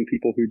inviting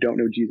people who don't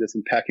know Jesus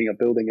and packing a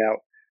building out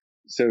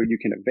so you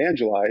can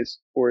evangelize,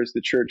 or is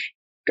the church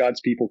God's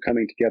people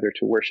coming together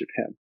to worship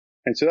Him?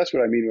 And so that's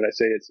what I mean when I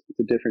say it's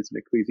a difference in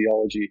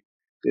ecclesiology.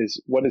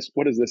 Is what is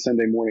the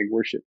Sunday morning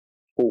worship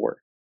for?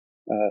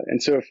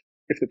 And so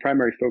if the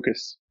primary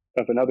focus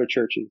of another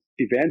church is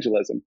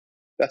evangelism,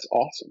 that's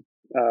awesome.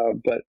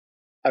 But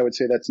I would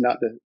say that's not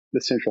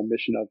the central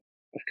mission of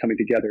coming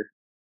together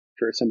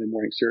for a Sunday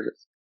morning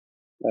service,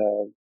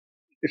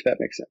 if that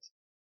makes sense.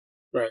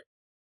 Right.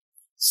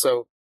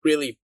 So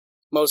really,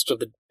 most of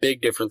the big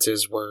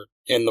differences were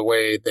in the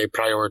way they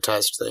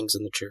prioritized things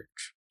in the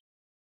church.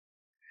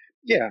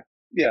 Yeah.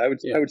 I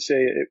would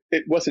say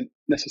it wasn't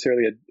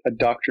necessarily a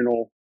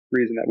doctrinal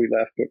reason that we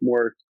left, but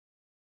more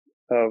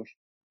of,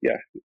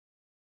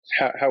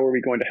 how are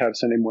we going to have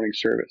Sunday morning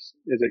service?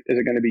 Is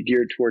it going to be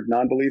geared toward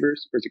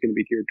non-believers, or is it going to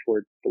be geared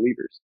toward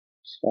believers?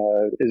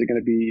 Is it going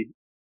to be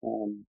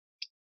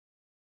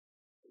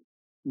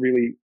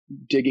really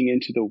digging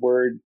into the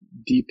Word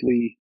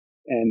deeply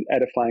and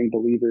edifying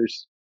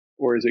believers,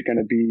 or is it going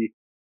to be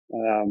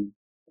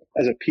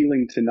as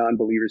appealing to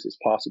non-believers as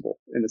possible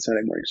in the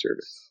Sunday morning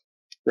service?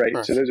 Right.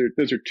 So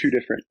those are two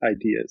different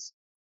ideas.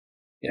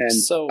 Yeah, and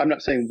so I'm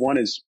not saying one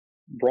is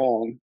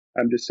wrong.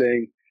 I'm just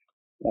saying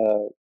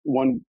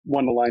one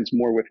aligns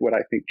more with what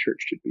I think church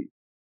should be.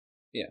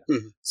 Yeah.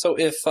 Mm-hmm. So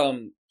if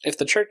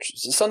the church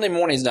Sunday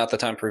morning is not the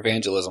time for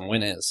evangelism,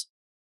 when is?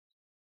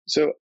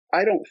 So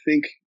I don't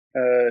think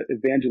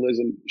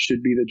evangelism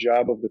should be the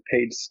job of the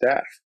paid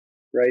staff,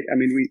 right? I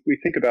mean, we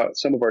think about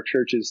some of our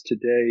churches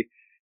today,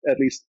 at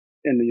least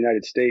in the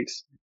United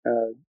States,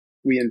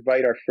 we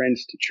invite our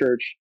friends to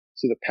church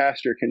so the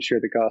pastor can share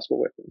the gospel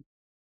with them.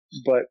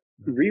 But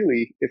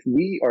really, if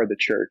we are the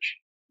church,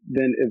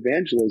 then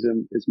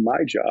evangelism is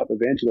my job.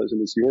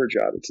 Evangelism is your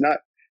job. It's not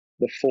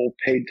the full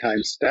paid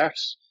time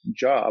staff's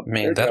job.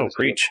 Man, that'll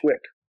preach. To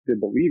equip the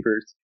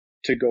believers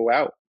to go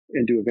out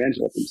and do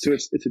evangelism. So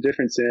it's a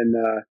difference in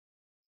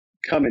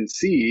come and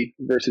see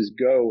versus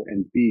go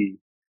and be.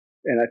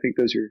 And I think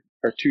those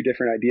are two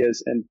different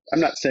ideas. And I'm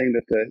not saying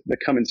that the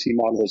come and see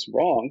model is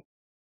wrong,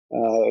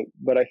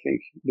 but I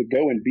think the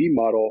go and be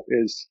model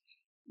is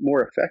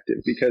more effective,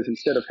 because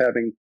instead of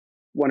having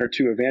one or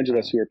two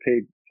evangelists who are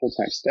paid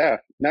full-time staff,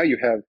 now you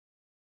have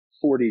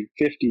 40,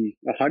 50,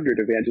 100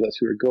 evangelists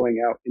who are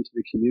going out into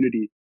the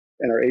community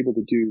and are able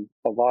to do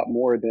a lot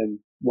more than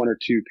one or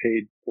two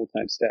paid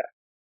full-time staff.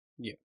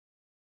 Yeah.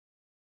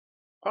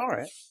 All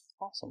right.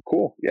 Awesome.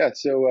 Cool. Yeah.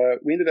 So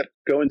we ended up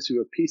going to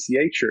a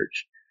PCA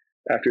church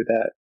after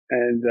that,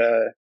 and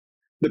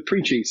the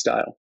preaching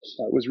style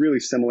was really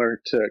similar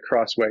to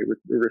Crossway, with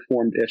the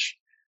Reformed-ish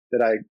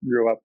that I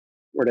grew up,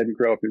 or didn't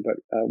grow up in, but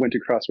went to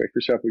Crossway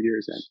for several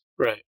years in.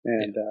 Right.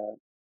 And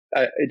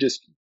it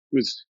just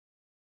was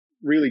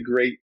really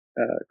great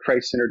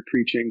Christ-centered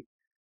preaching,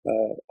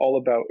 all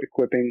about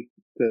equipping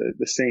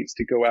the saints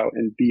to go out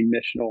and be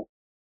missional.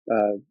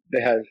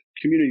 They have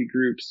community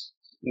groups.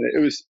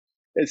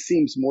 It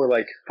seems more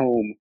like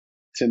home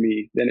to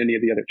me than any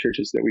of the other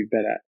churches that we've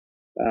been at.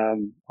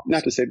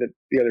 Not to say that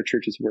the other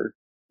churches were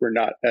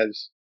not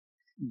as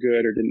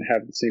good or didn't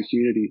have the same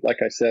community. Like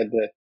I said,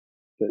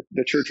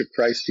 the Church of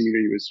Christ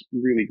community was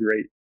really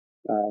great.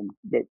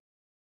 But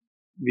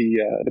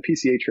the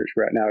PCA church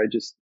we're at now,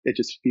 it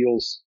just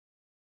feels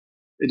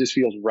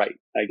right,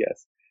 I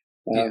guess.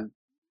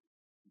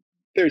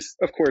 There's,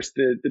 of course,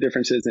 the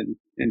differences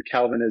in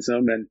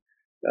Calvinism, and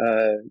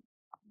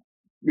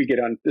we get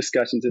on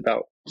discussions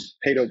about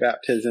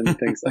paedobaptism and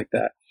things like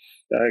that.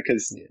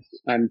 Because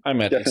I'm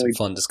definitely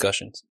some fun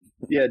discussions.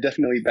 Yeah,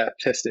 definitely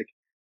Baptistic.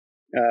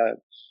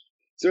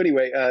 So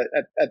anyway,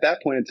 at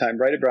that point in time,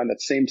 right around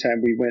that same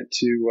time, we went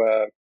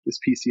to this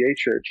PCA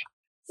church.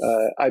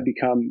 I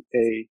become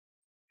a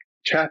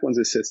chaplain's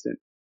assistant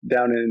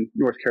down in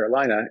North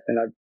Carolina, and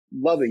I'm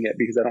loving it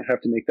because I don't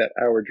have to make that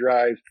hour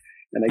drive,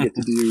 and I get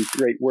to do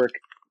great work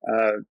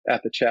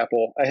at the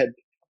chapel. I had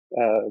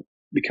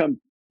become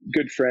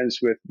good friends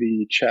with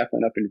the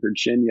chaplain up in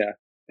Virginia,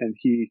 and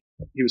he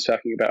was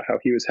talking about how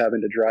he was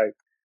having to drive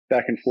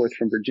back and forth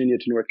from Virginia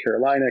to North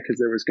Carolina because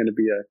there was going to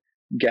be a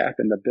gap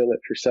in the billet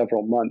for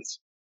several months,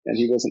 and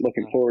he wasn't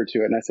looking forward to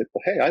it. And I said,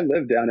 well, hey, I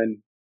live down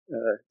in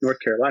North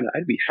Carolina.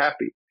 I'd be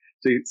happy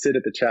to sit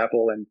at the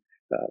chapel and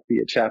be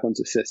a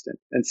chaplain's assistant.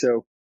 And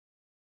so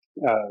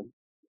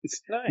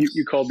nice.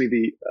 You called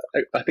me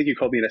I think you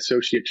called me an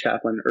associate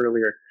chaplain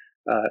earlier.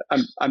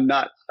 I'm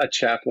not a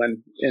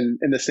chaplain in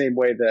the same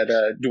way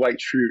that Dwight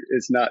Schrute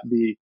is not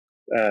the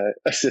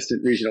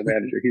assistant regional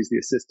manager. He's the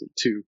assistant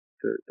to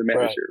the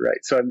manager, right?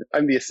 So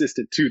I'm the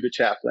assistant to the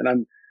chaplain.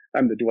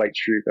 I'm the Dwight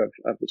Schrute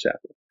of the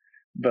chaplain.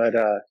 But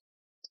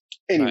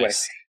anyway,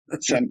 nice.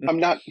 So I'm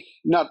not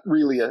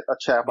really a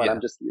chaplain. Yeah.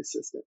 I'm just the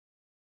assistant.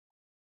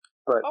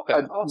 But okay, I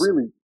awesome.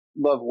 really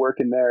love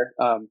working there.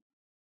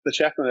 The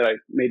chaplain that I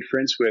made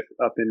friends with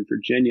up in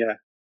Virginia,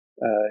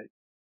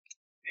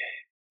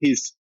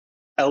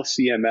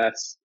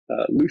 LCMS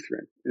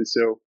Lutheran. And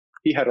so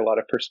he had a lot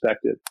of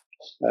perspective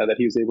that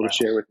he was able to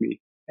share with me.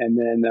 And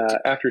then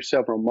after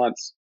several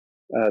months,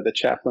 the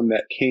chaplain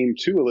that came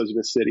to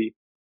Elizabeth City,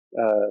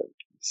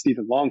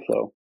 Stephen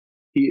Longfellow,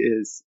 he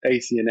is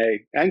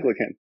ACNA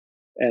Anglican.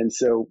 And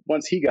so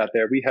once he got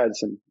there, we had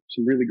some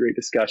really great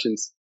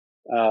discussions.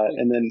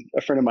 And then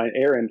a friend of mine,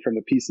 Aaron from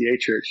the PCA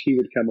church, he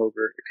would come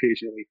over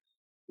occasionally.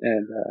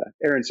 And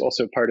Aaron's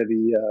also part of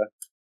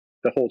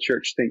the whole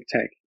church think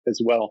tank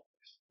as well.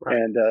 Right.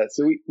 And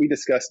so we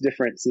discussed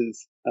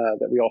differences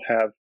that we all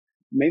have,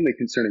 mainly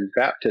concerning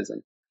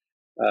baptism.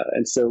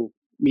 And so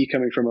me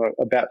coming from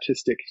a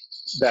Baptistic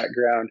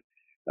background,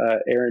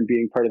 Aaron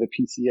being part of the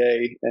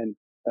PCA, and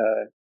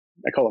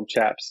I call them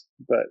chaps,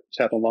 but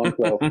Chaplain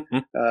Longfellow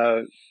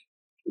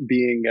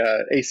being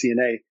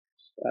ACNA,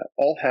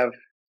 all have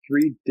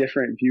three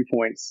different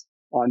viewpoints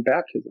on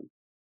baptism.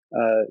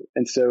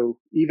 And so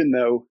even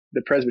though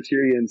the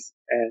Presbyterians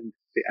and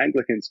the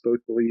Anglicans both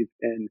believe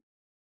in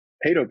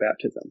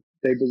paedobaptism,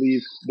 they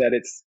believe that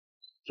it's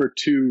for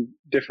two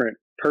different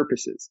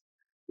purposes,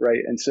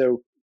 right? And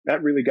so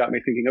that really got me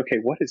thinking, okay,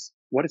 what is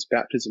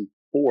baptism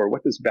for?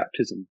 What does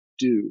baptism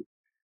do?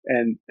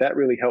 And that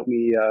really helped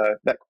me,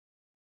 that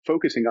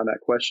focusing on that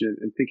question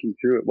and thinking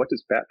through it, what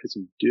does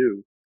baptism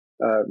do?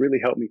 Really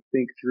helped me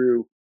think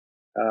through,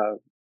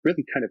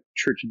 really kind of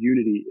church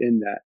unity in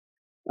that.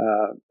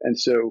 And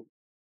so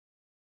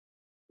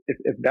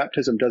if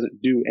baptism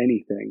doesn't do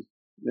anything,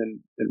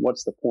 then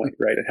what's the point,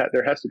 right?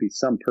 There has to be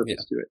some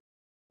purpose to it.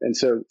 And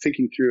so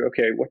thinking through,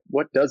 okay,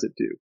 what does it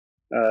do?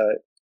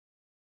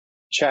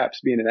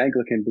 Chaps, being an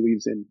Anglican,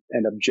 believes in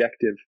an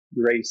objective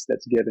grace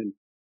that's given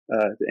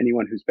to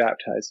anyone who's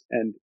baptized.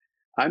 And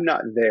I'm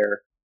not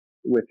there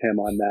with him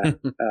on that,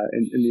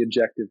 in the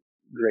objective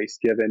grace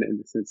given, in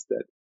the sense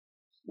that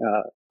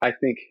I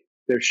think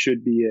there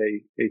should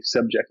be a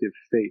subjective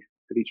faith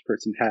that each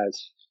person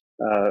has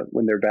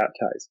when they're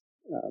baptized.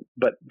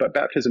 But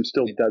baptism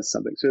still does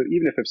something. So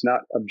even if it's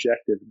not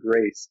objective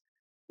grace,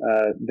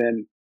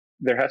 then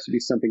there has to be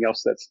something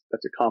else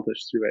that's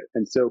accomplished through it.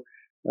 And so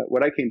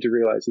what I came to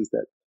realize is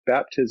that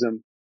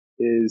baptism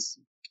is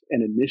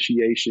an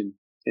initiation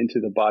into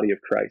the body of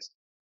Christ.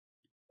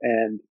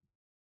 And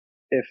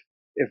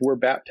if we're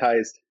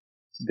baptized,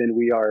 then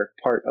we are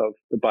part of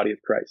the body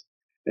of Christ.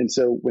 And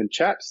so when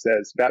Chaps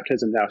says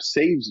baptism now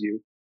saves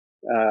you,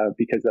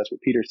 because that's what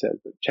Peter says,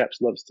 but Chaps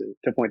loves to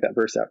point that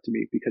verse out to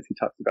me, because he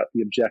talks about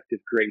the objective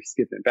grace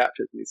given in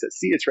baptism. He says,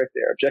 see, it's right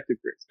there, objective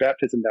grace.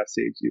 Baptism now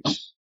saves you.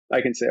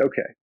 I can say,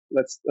 okay,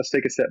 let's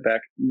take a step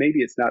back. Maybe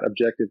it's not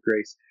objective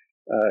grace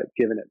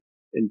given it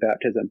in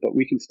baptism, but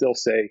we can still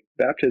say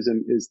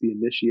baptism is the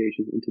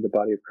initiation into the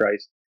body of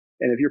Christ.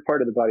 And if you're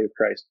part of the body of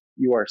Christ,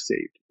 you are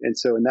saved. And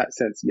so in that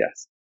sense,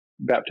 yes,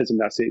 baptism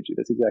now saves you.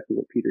 That's exactly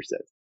what Peter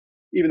says.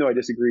 Even though I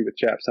disagree with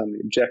Chaps on the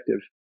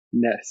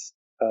objectiveness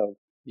of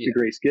the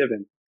grace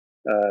given,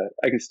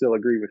 I can still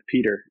agree with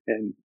Peter,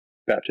 and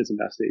baptism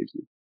now saves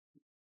you.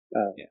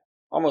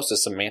 Almost a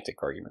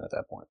semantic argument at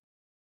that point.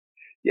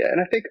 Yeah,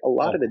 and I think a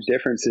lot of the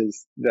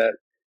differences that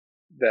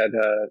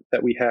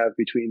we have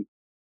between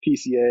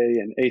PCA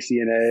and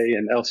ACNA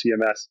and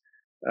LCMS,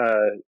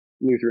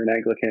 Lutheran,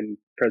 Anglican,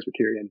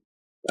 Presbyterian,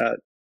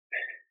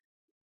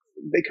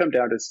 they come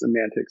down to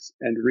semantics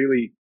and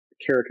really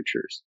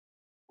caricatures,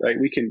 right?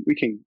 We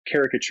can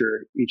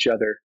caricature each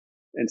other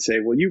and say,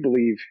 well, you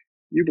believe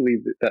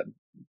that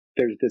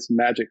there's this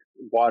magic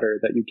water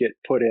that you get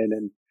put in,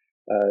 and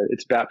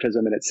it's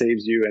baptism and it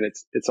saves you, and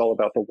it's all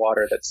about the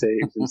water that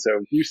saves. And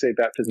so you say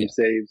baptism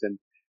saves, and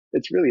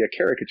it's really a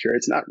caricature.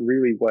 It's not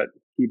really what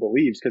he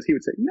believes, because he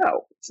would say,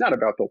 no, it's not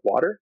about the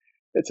water.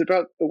 It's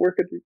about the work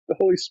of the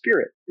Holy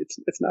Spirit.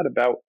 It's not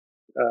about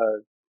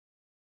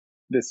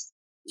this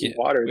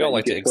water. We all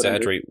like to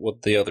exaggerate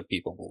what the other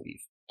people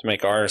believe to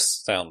make ours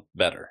sound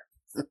better.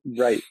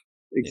 Right.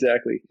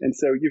 Exactly. And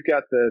so you've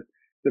got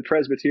the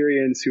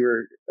Presbyterians who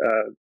are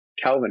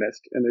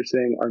Calvinist, and they're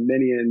saying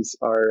Arminians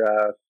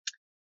are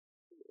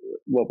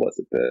what was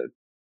it?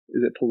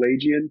 Is it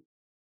Pelagian?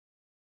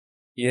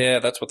 Yeah,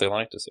 that's what they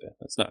like to say.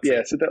 That's not true.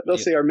 Yeah, so they'll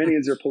say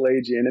Arminians are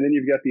Pelagian, and then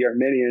you've got the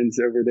Arminians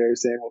over there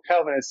saying, well,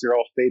 Calvinists are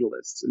all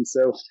fatalists. And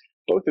so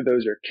both of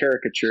those are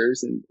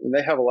caricatures, and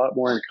they have a lot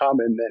more in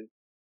common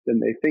than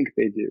they think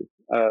they do,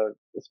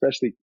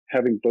 especially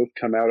having both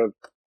come out of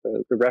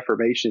the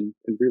Reformation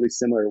in really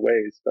similar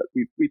ways. But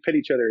we pit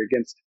each other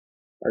against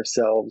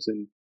ourselves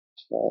and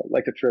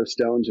like to throw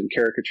stones and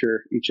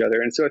caricature each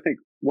other. And so I think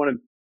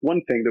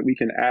one thing that we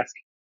can ask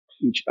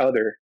each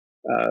other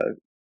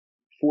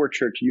for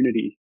church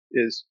unity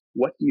is,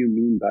 what do you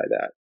mean by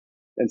that?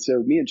 And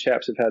so me and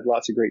Chaps have had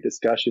lots of great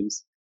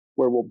discussions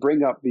where we'll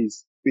bring up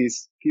these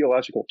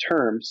theological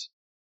terms,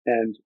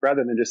 and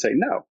rather than just say,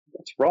 no,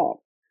 that's wrong,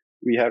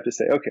 we have to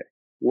say, okay,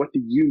 what do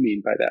you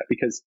mean by that?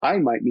 Because I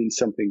might mean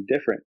something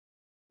different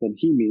than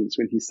he means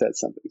when he says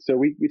something. So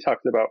we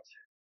talked about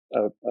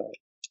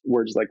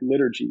words like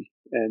liturgy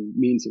and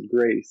means of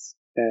grace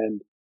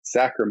and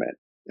sacrament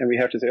And we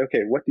have to say,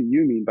 okay, what do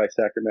you mean by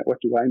sacrament?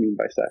 What do I mean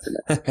by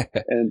sacrament?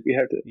 And we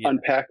have to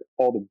unpack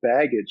all the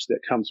baggage that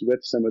comes with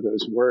some of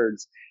those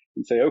words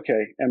and say,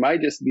 okay, am I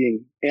just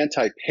being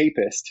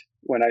anti-papist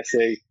when I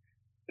say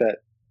that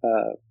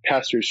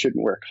pastors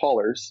shouldn't wear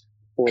collars?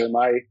 Or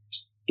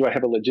do I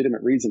have a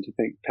legitimate reason to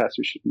think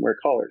pastors shouldn't wear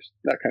collars?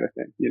 That kind of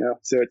thing,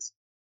 So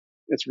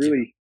it's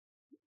really,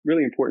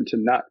 really important to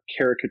not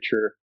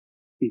caricature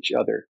each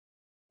other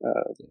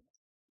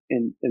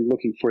in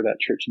looking for that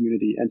church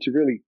unity, and to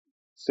really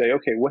say,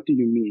 okay, what do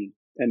you mean?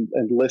 And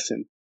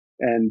listen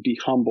and be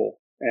humble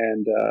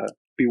and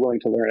be willing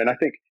to learn. And I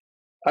think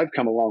I've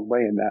come a long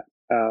way in that.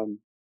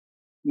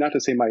 Not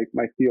to say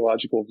my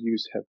theological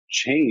views have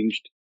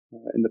changed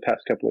in the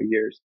past couple of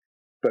years,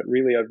 but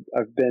really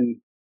I've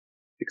been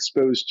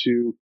exposed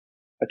to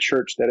a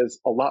church that is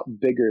a lot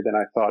bigger than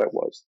I thought it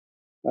was.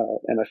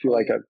 And I feel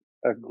like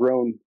I've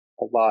grown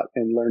a lot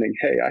in learning,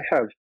 hey, I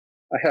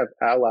have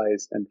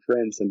allies and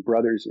friends and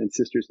brothers and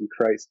sisters in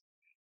Christ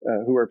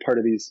who are part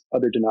of these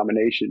other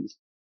denominations.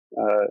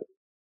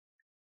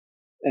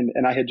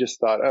 And I had just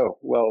thought, oh,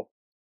 well,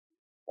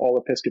 all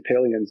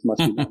Episcopalians must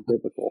be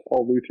non-biblical.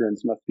 All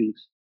Lutherans must be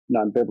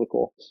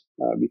non-biblical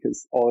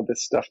because all of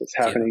this stuff is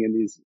happening in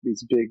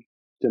these big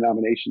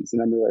denominations.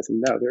 And I'm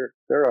realizing, no,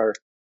 there are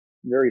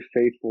very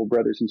faithful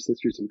brothers and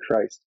sisters in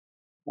Christ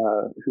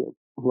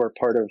who are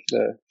part of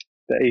the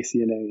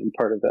ACNA and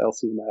part of the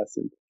LCMS,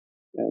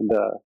 and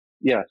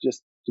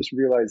just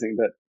realizing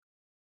that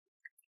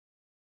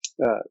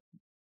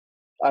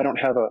I don't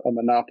have a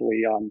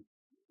monopoly on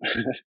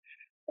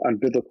on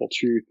biblical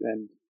truth,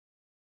 and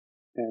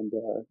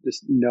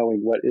just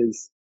knowing what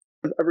is.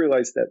 I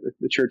realized that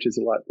the church is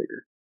a lot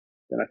bigger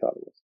than I thought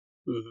it was.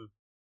 Mm-hmm.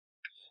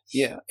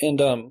 Yeah,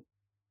 and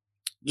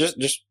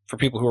just for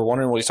people who are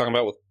wondering what he's talking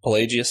about with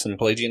Pelagius and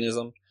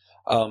Pelagianism,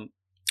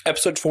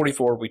 episode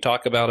 44, we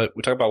talk about it.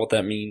 We talk about what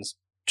that means.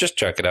 Just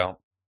check it out.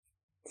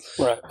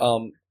 Right.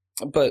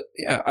 But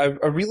yeah,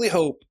 I really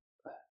hope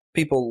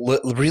people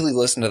really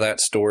listen to that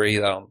story.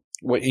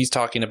 What he's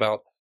talking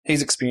about,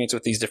 his experience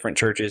with these different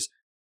churches,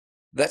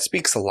 that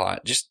speaks a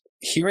lot. Just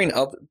hearing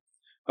other,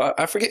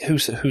 I forget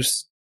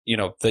who's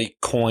they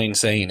coin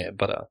saying it,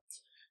 but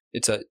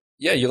it's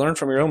you learn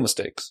from your own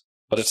mistakes,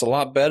 but it's a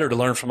lot better to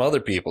learn from other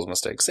people's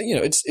mistakes. So,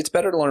 it's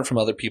better to learn from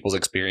other people's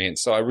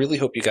experience. So I really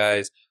hope you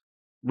guys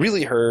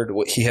really heard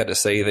what he had to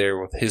say there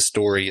with his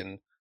story and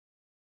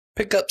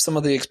pick up some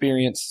of the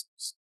experience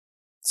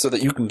so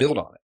that you can build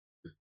on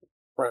it.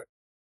 Right.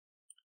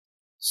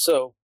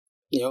 So,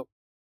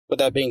 with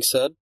that being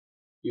said,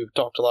 you've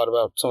talked a lot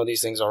about some of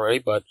these things already,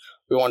 but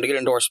we wanted to get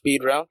into our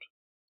speed round.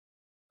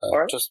 All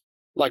right. Just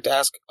like to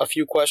ask a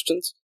few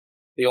questions.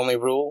 The only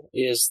rule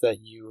is that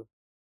you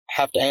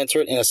have to answer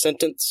it in a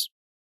sentence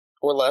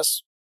or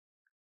less.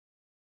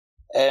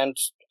 And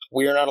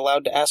we are not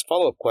allowed to ask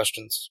follow-up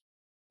questions.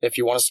 If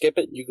you want to skip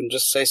it, you can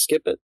just say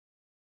skip it.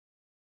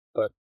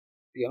 But,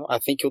 I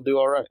think you'll do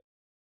all right.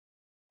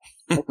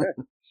 Okay.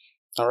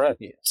 All right.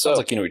 Yeah. Sounds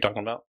like you know what you're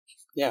talking about.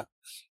 Yeah.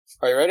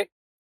 Are you ready?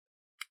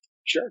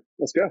 Sure.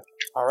 Let's go.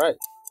 All right.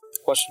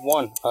 Question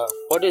 1.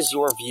 What is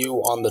your view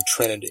on the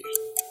Trinity?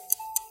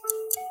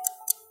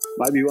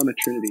 My view on the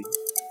Trinity.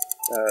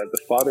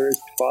 The Father is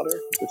the Father.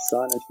 The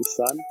Son is the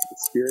Son. The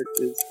Spirit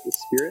is the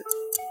Spirit.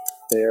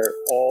 They are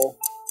all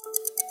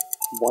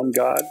one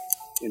God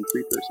in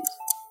three persons.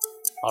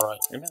 All right.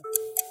 Amen.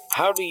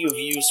 How do you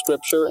view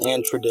Scripture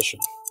and tradition?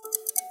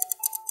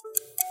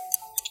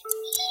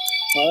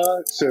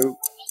 So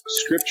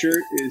Scripture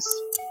is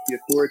the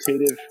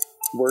authoritative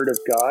Word of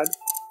God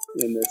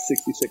in the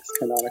 66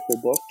 canonical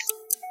books,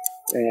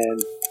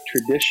 and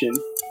tradition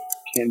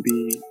can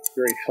be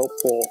very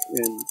helpful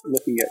in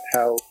looking at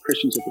how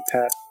Christians of the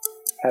past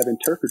have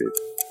interpreted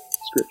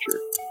Scripture.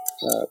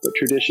 But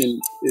tradition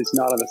is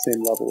not on the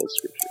same level as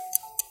Scripture.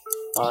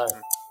 All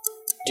right.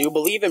 Do you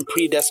believe in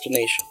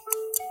predestination?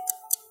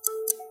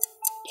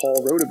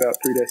 Paul wrote about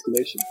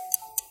predestination,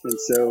 and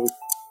so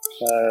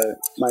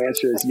my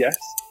answer is yes,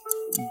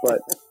 but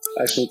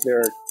I think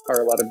there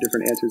are a lot of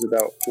different answers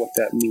about what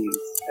that means,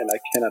 and I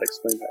cannot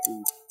explain that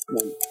in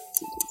one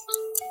sentence.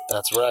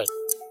 That's right.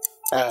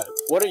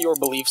 What are your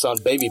beliefs on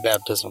baby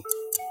baptism?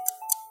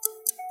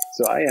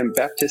 So I am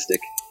Baptistic,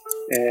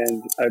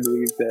 and I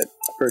believe that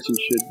a person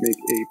should make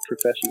a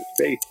profession of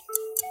faith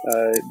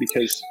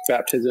because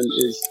baptism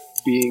is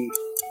being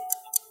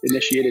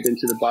initiated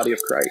into the body of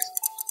Christ.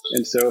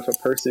 And so if a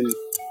person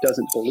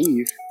doesn't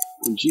believe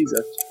in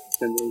Jesus,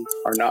 then they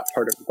are not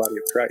part of the body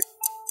of Christ.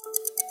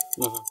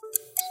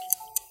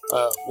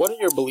 Mm-hmm. What are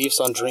your beliefs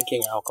on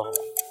drinking alcohol?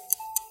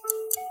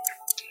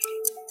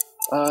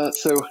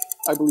 So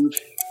I believe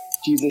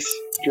Jesus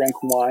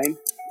drank wine,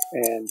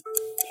 and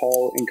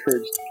Paul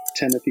encouraged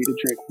Timothy to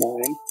drink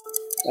wine.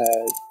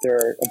 There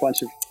are a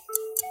bunch of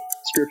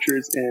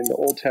scriptures in the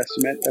Old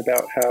Testament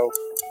about how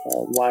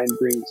wine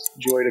brings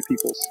joy to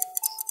people's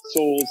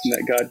souls, and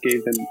that God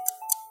gave them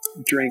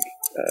drink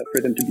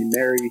for them to be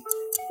merry.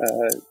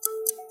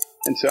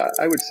 And so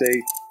I would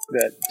say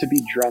that to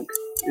be drunk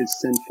is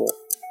sinful,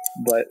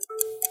 but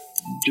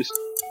just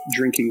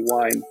drinking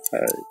wine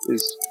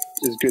is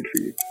is good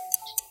for you.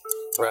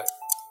 Right.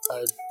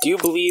 Do you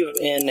believe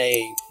in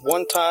a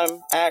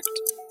one-time act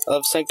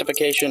of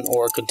sanctification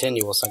or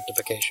continual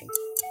sanctification?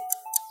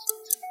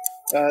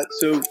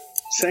 So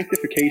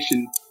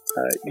sanctification,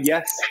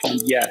 yes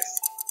and yes.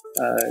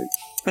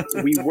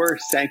 We were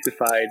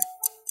sanctified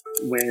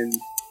when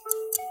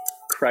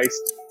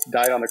Christ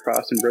died on the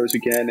cross and rose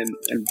again,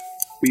 and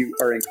we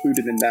are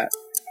included in that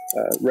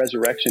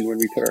resurrection when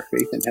we put our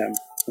faith in him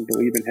and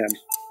believe in him.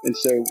 And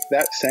so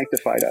that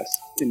sanctified us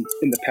in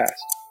the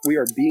past. We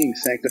are being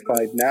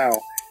sanctified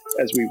now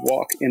as we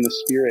walk in the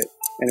Spirit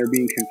and are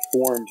being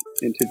conformed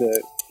into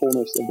the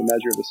fullness of the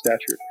measure of the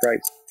stature of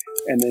Christ.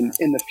 And then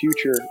in the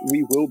future,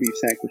 we will be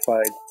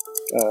sanctified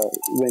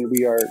when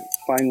we are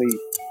finally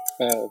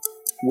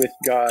with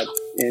God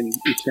in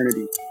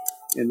eternity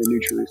in the New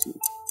Jerusalem.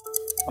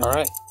 All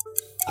right.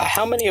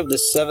 How many of the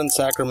 7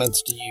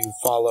 sacraments do you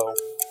follow,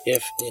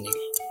 if any?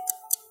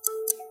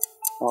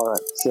 All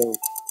right. So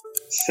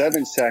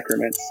 7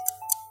 sacraments.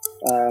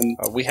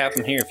 We have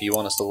them here if you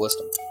want us to list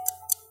them.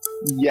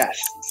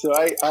 Yes. So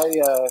I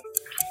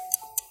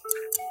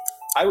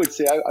would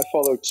say I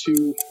follow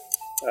 2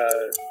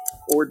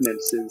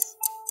 ordinances,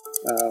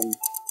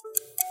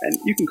 and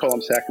you can call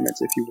them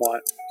sacraments if you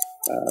want.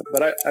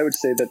 But I would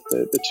say that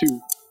the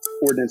 2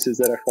 ordinances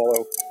that I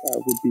follow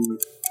would be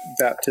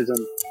baptism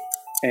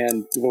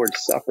and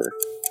Lord's Supper.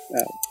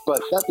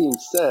 But that being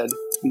said,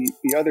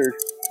 the other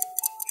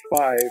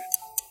 5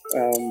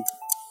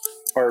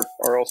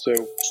 are also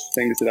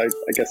things that I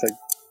guess I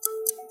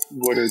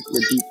would or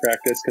do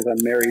practice because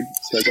I'm married,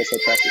 so I guess I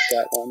practice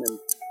that one. And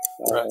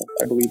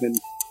I believe in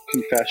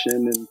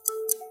confession, and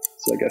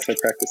so I guess I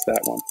practice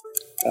that one.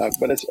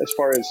 But as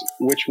far as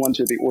which ones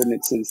are the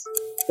ordinances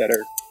that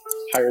are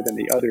higher than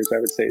the others, I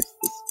would say it's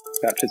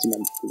baptism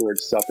and the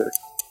Lord's Supper.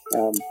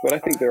 But I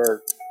think there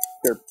are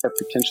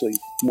potentially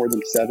more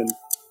than 7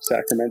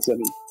 sacraments. I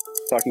mean,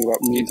 talking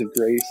about means of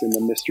grace and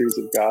the mysteries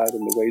of God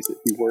and the ways that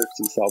he works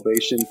in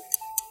salvation.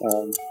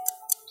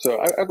 So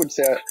I would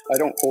say I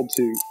don't hold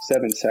to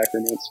 7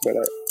 sacraments, but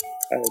I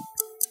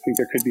think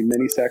there could be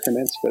many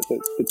sacraments, but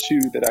the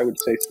 2 that I would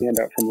say stand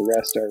out from the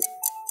rest are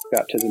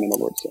baptism and the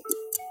Lord's Supper.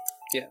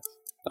 Yeah.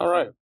 All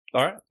right.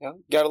 Yeah,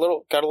 got a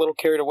little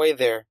carried away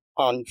there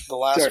on the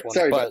last one,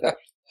 sorry about that.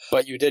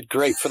 But you did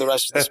great for the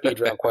rest of the speed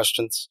round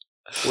questions.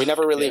 We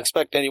never really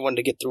expect anyone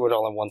to get through it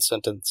all in one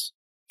sentence.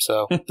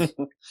 So,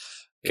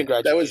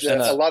 congratulations. That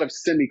was a lot of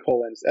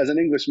semicolons. As an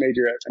English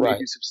major, I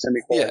made use of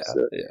semicolons.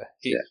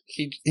 He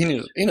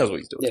knows what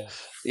he's doing.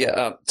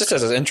 Yeah. Just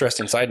as an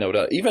interesting side note,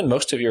 even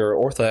most of your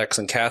Orthodox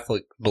and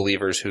Catholic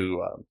believers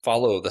who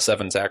follow the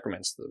 7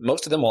 sacraments,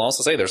 most of them will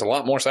also say there's a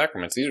lot more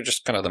sacraments. These are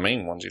just kind of the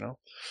main ones,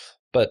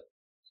 But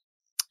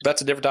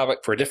that's a different topic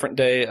for a different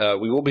day.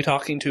 We will be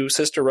talking to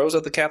Sister Rose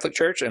of the Catholic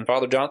Church and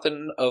Father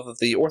Jonathan of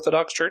the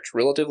Orthodox Church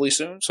relatively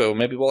soon, so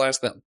maybe we'll ask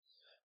them.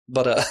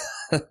 But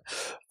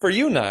for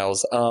you,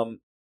 Niles, I'm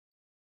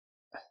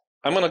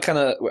going to kind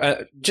of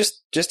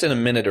just in a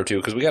minute or two,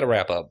 because we got to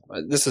wrap up.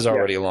 This is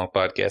already a long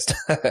podcast.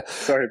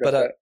 Sorry about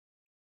that.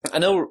 I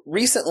know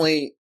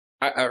recently,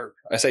 I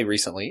say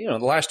recently, the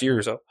last year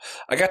or so,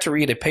 I got to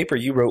read a paper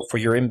you wrote for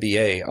your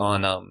MBA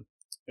on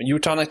you were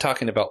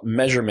talking about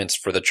measurements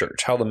for the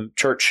church, how the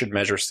church should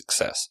measure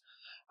success.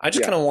 I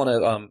just kind of want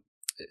to,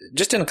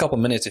 just in a couple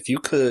minutes, if you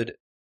could,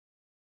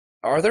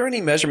 are there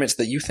any measurements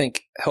that you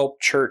think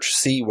help church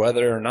see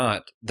whether or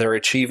not they're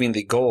achieving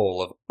the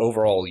goal of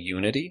overall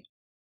unity?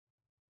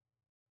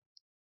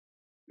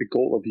 The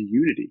goal of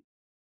unity?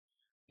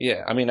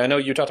 Yeah. I mean, I know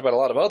you talked about a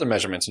lot of other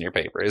measurements in your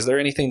paper. Is there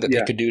anything that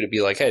they could do to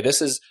be like, hey,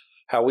 this is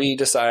how we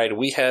decide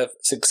we have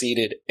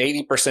succeeded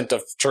 80%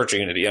 of church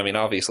unity? I mean,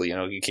 obviously,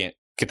 you can't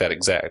get that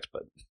exact,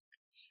 but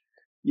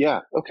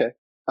okay.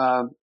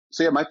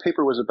 So my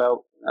paper was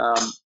about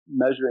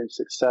measuring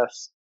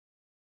success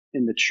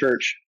in the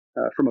church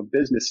from a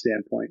business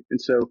standpoint, and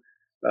so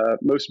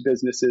most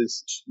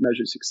businesses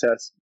measure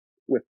success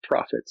with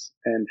profits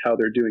and how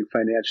they're doing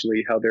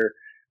financially, how they're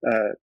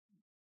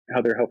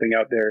helping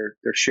out their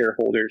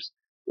shareholders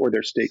or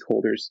their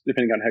stakeholders,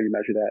 depending on how you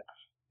measure that.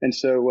 And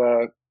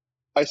so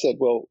I said,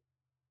 well,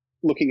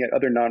 looking at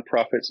other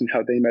nonprofits and how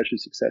they measure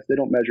success, they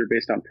don't measure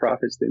based on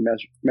profits. They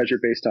measure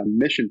based on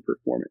mission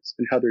performance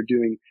and how they're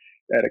doing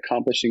at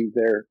accomplishing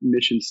their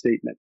mission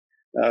statement.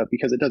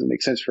 Because it doesn't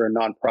make sense for a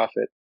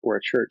nonprofit or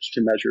a church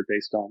to measure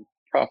based on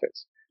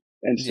profits.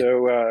 And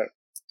so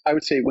I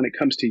would say when it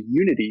comes to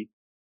unity,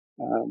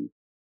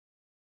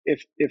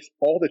 if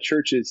all the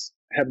churches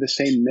have the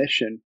same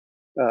mission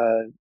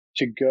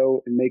to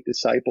go and make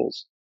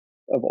disciples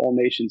of all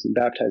nations and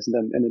baptizing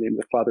them in the name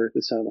of the Father,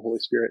 the Son, and the Holy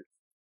Spirit,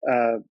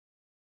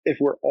 if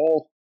we're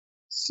all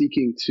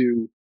seeking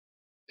to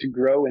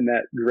grow in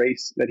that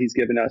grace that he's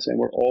given us, and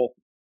we're all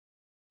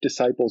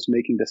disciples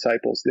making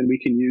disciples, then we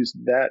can use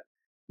that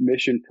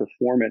mission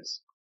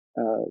performance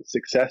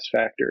success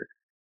factor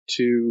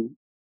to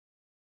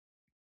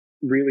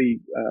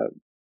really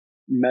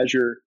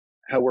measure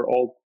how we're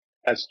all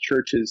as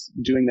churches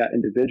doing that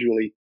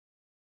individually.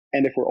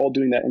 And if we're all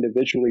doing that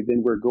individually,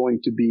 then we're going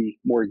to be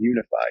more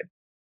unified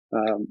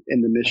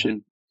in the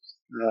mission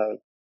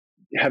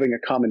having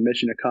a common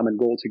mission, a common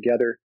goal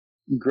together,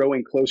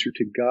 growing closer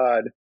to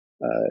God,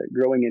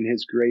 growing in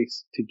His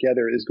grace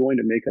together is going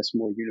to make us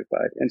more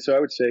unified. And so I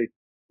would say,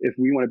 if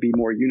we want to be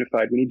more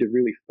unified, we need to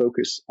really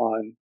focus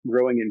on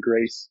growing in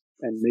grace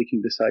and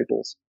making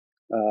disciples.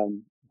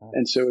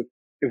 And so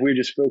if we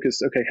just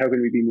focus, okay, how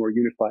can we be more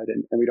unified?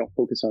 And we don't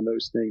focus on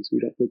those things. We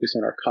don't focus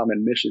on our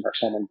common mission, our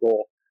common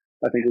goal.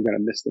 I think we're going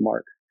to miss the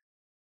mark.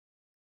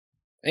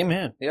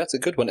 Amen. Yeah, that's a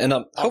good one. And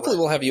hopefully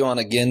we'll have you on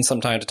again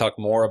sometime to talk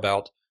more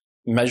about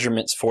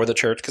measurements for the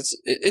church, because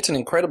it's an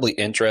incredibly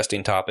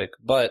interesting topic.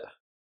 But,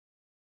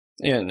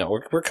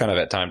 we're kind of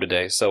at time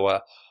today. So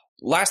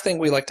last thing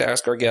we like to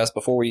ask our guests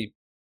before we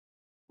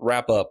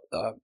wrap up,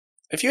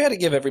 if you had to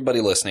give everybody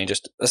listening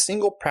just a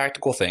single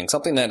practical thing,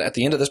 something that at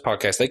the end of this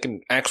podcast, they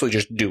can actually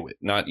just do it,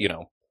 not,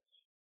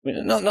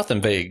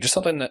 nothing vague, just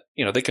something that,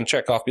 they can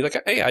check off, be like,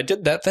 hey, I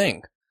did that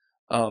thing.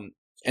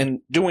 And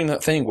doing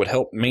that thing would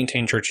help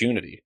maintain church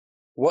unity.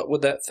 What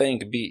would that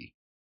thing be?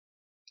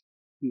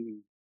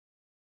 I'm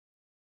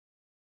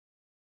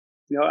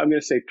going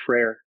to say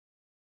prayer.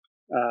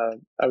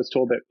 I was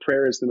told that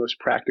prayer is the most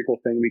practical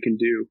thing we can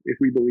do. If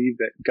we believe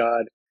that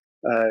God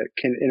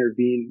can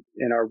intervene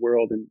in our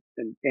world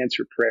and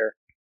answer prayer,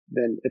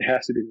 then it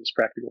has to be the most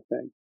practical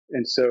thing.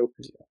 And so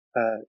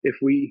if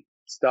we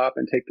stop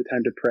and take the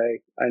time to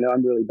pray, I know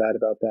I'm really bad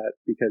about that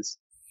because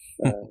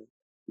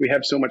we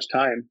have so much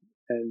time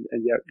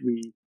and yet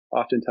we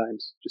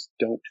oftentimes just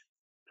don't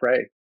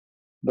pray.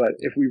 But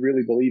if we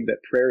really believe that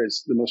prayer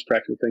is the most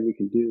practical thing we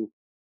can do,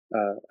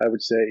 I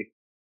would say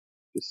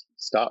just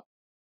stop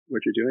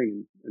what you're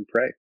doing and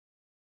pray.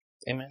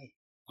 Amen.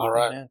 All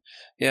right. Amen.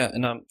 Yeah.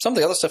 And some of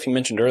the other stuff you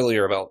mentioned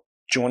earlier about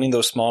joining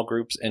those small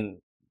groups and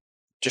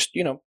just,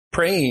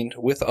 praying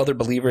with other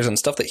believers and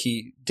stuff that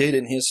he did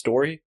in his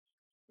story.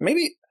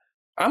 Maybe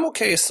I'm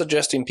okay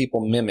suggesting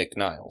people mimic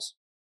Niles.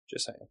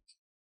 Just saying.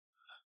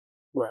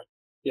 Right.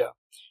 Yeah.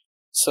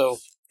 So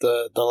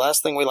the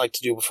last thing we like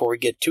to do before we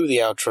get to the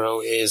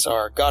outro is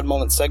our God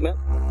Moment segment.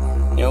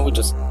 We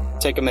just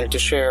take a minute to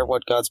share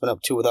what God's been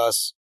up to with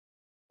us.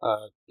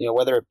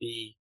 Whether it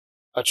be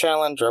a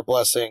challenge or a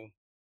blessing,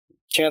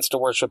 chance to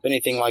worship,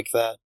 anything like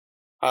that.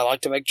 I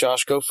like to make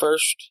Josh go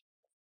first.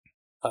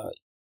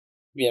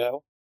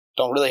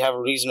 Don't really have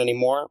a reason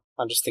anymore.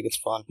 I just think it's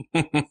fun.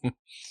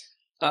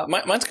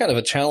 Mine's kind of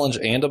a challenge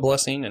and a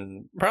blessing,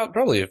 and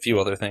probably a few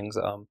other things.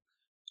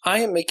 I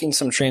am making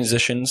some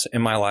transitions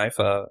in my life.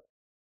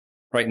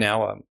 Right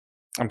now, I'm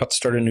about to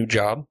start a new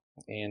job,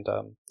 and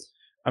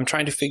I'm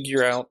trying to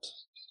figure out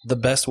the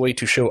best way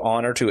to show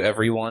honor to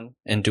everyone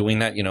and doing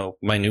that,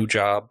 my new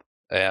job,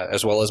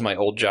 as well as my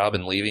old job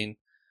and leaving.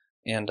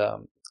 And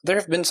there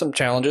have been some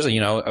challenges, I'm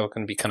going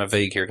to be kind of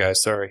vague here,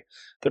 guys. Sorry.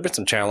 There have been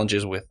some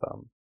challenges with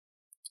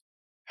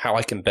how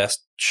I can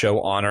best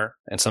show honor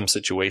in some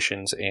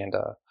situations. And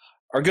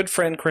our good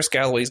friend Chris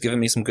Galloway's given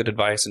me some good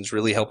advice and is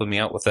really helping me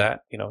out with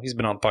that. He's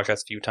been on the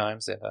podcast a few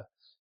times. And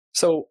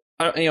so,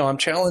 I'm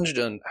challenged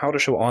on how to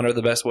show honor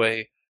the best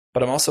way,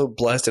 but I'm also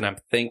blessed and I'm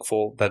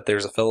thankful that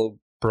there's a fellow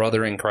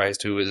brother in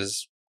Christ who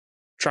is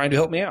trying to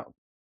help me out.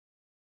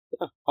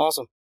 Yeah,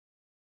 awesome.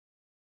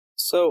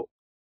 So,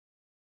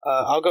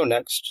 I'll go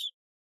next.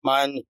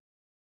 My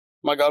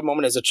God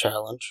moment is a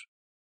challenge.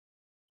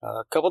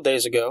 A couple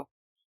days ago,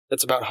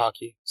 it's about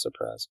hockey,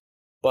 surprise.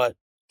 But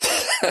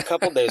a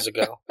couple days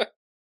ago,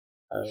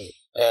 I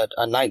had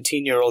a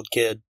 19-year-old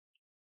kid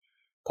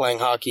playing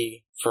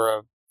hockey for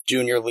a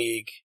junior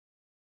league,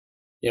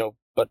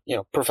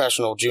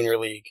 professional junior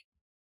league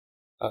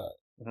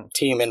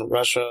team in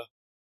Russia.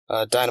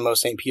 Dynamo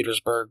St.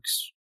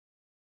 Petersburg's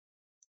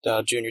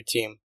junior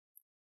team.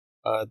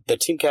 The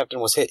team captain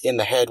was hit in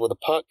the head with a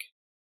puck.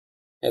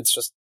 It's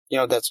just,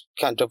 that's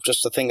kind of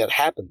just a thing that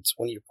happens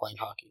when you're playing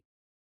hockey.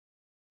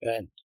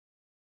 And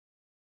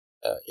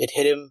it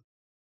hit him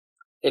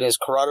in his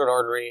carotid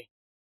artery,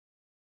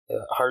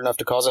 hard enough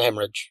to cause a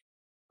hemorrhage,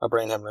 a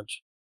brain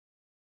hemorrhage.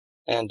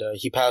 And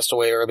he passed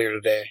away earlier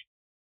today.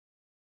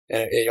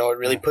 And, it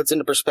really puts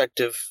into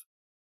perspective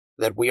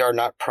that we are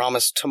not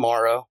promised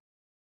tomorrow.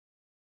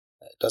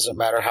 It doesn't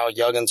matter how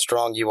young and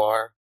strong you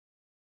are.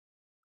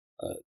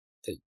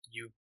 That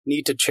you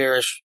need to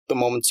cherish the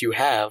moments you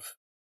have,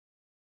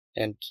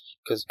 and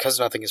because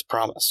nothing is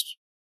promised.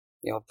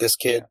 This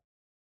kid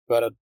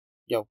got a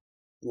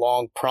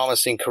long,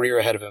 promising career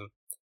ahead of him.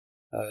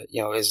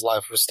 His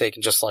life was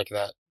taken just like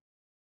that.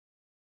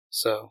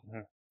 So,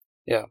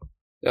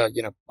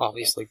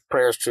 obviously,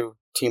 prayers to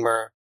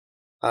Timur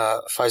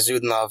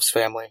Faizudinov's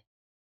family.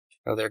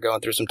 They're going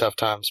through some tough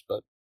times,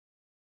 but.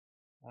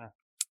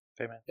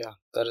 Amen. Yeah,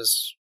 that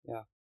is,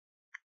 yeah.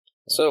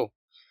 So,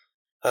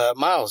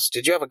 Miles,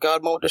 did you have a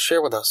God moment to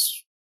share with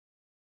us?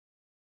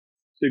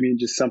 So you mean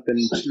just something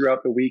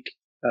throughout the week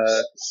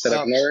that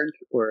I've learned,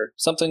 or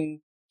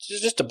something,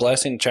 just a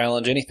blessing,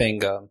 challenge,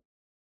 anything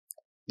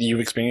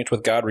you've experienced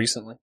with God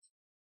recently?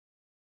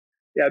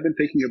 Yeah, I've been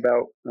thinking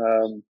about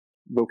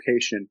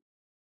vocation,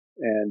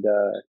 and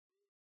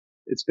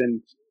it's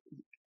been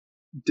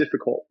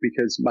difficult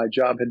because my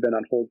job had been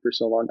on hold for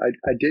so long.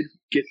 I did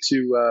get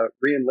to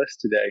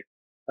re-enlist today,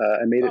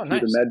 I made it through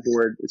nice. the med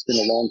board. It's been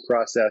a long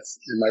process,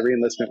 and my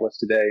reenlistment was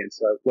today, and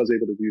so I was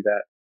able to do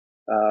that.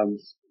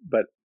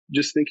 But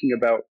just thinking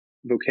about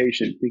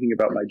vocation, thinking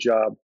about my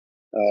job,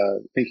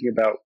 thinking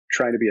about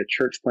trying to be a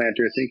church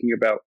planter, thinking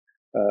about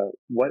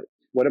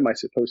what am I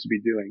supposed to be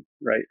doing,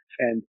 right?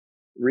 And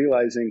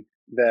realizing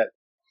that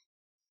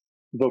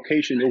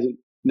vocation isn't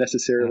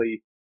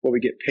necessarily what we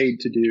get paid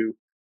to do,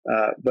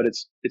 but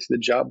it's the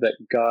job that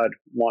God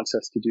wants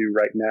us to do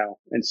right now.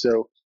 And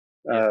so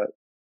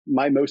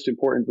my most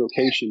important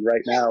vocation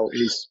right now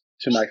is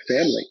to my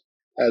family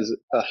as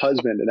a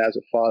husband and as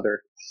a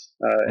father.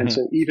 And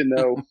so even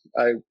though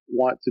I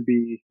want to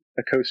be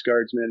a Coast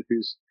Guardsman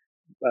who's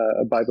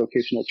a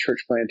bivocational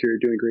church planter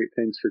doing great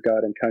things for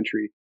God and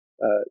country,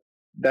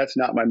 that's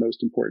not my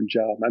most important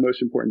job. My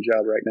most important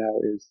job right now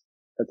is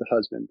as a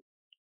husband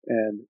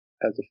and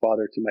as a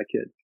father to my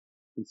kids.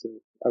 And so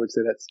I would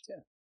say that's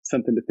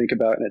something to think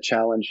about and a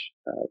challenge.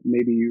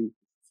 Maybe you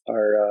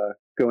are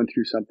going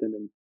through something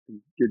and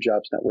your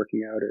job's not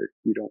working out, or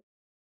you don't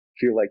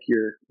feel like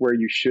you're where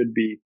you should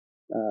be,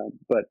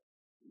 but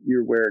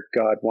you're where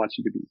God wants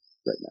you to be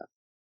right now.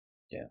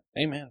 Yeah,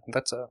 amen.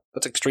 That's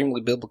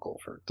extremely biblical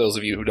for those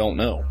of you who don't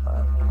know.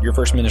 Your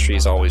first ministry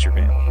is always your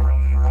family.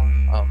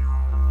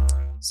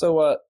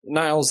 So,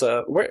 Niles,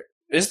 where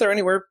is there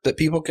anywhere that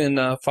people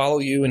can follow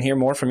you and hear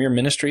more from your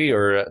ministry,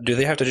 or do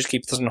they have to just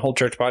keep listening to Whole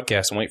Church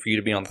Podcast and wait for you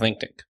to be on the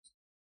Think Tank?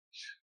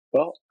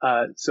 Well,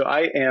 so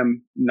I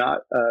am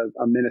not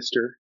a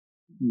minister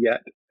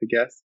yet, I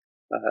guess.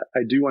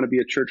 I do want to be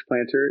a church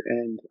planter,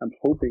 and I'm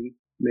hoping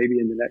maybe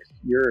in the next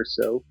year or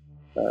so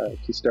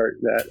to start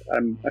that.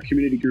 I'm a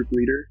community group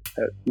leader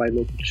at my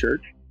local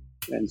church,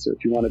 and so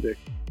if you wanted to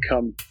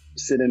come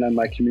sit in on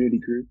my community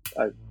group,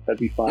 that'd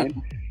be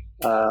fine.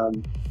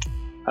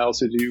 I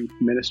also do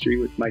ministry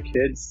with my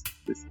kids,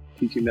 just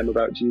teaching them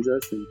about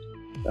Jesus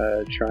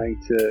and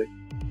trying to,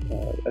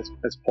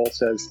 as Paul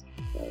says,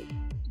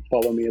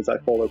 follow me as I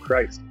follow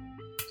Christ.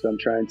 So I'm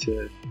trying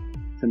to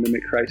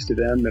mimic Christ to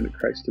them, mimic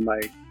Christ to my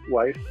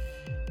wife,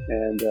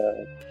 and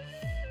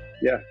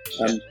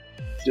I'm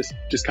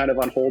just kind of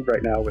on hold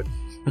right now with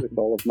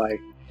all of my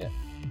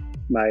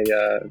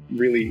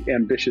really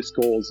ambitious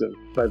goals of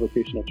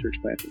bivocational church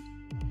planting.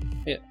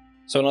 Yeah.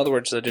 So in other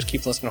words, just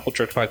keep listening to Whole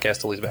Church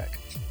Podcast till he's back.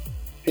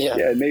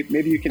 Yeah.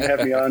 Maybe you can have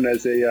me on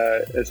as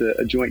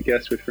a joint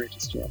guest with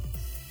Francis Chan.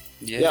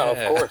 Yeah,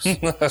 of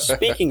course.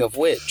 Speaking of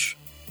which,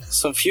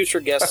 some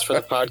future guests for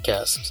the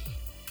podcast.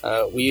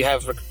 We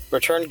have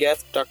return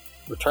guest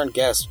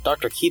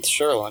Dr. Keith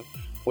Sherlin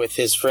with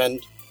his friend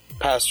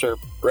Pastor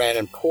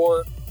Brandon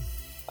Poor,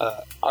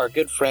 our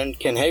good friend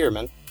Ken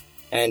Hagerman,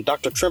 and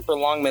Dr. Trimper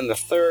Longman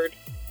III,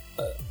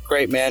 a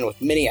great man with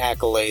many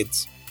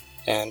accolades.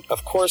 And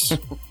of course,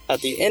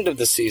 at the end of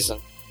the season,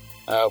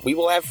 we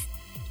will have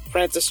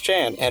Francis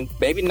Chan and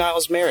maybe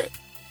Niles Merritt.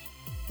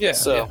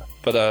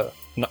 But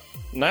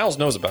Niles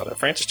knows about it.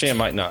 Francis Chan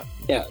might not.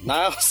 Yeah,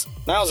 Niles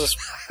is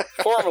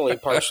formally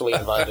partially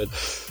invited.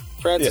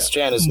 Francis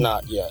Chan is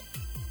not yet.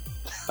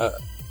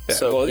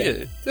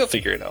 They'll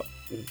figure it out.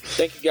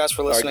 Thank you guys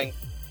for listening.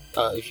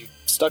 If you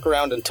stuck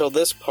around until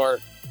this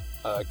part,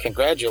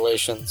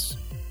 congratulations.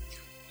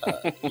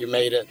 You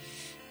made it.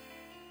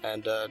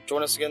 And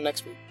join us again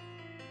next week.